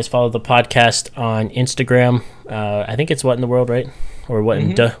make sure you guys follow the podcast on Instagram. I think it's What in the World, right? Or What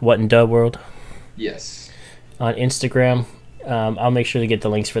in Duh World. Yes. On Instagram. I'll make sure to get the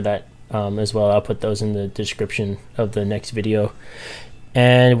links for that as well. I'll put those in the description of the next video.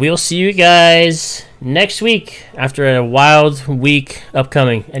 And we'll see you guys next week after a wild week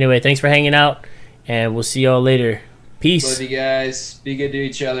upcoming. Anyway, thanks for hanging out, and we'll see y'all later. Peace. Love you guys. Be good to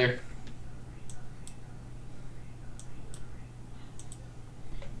each other.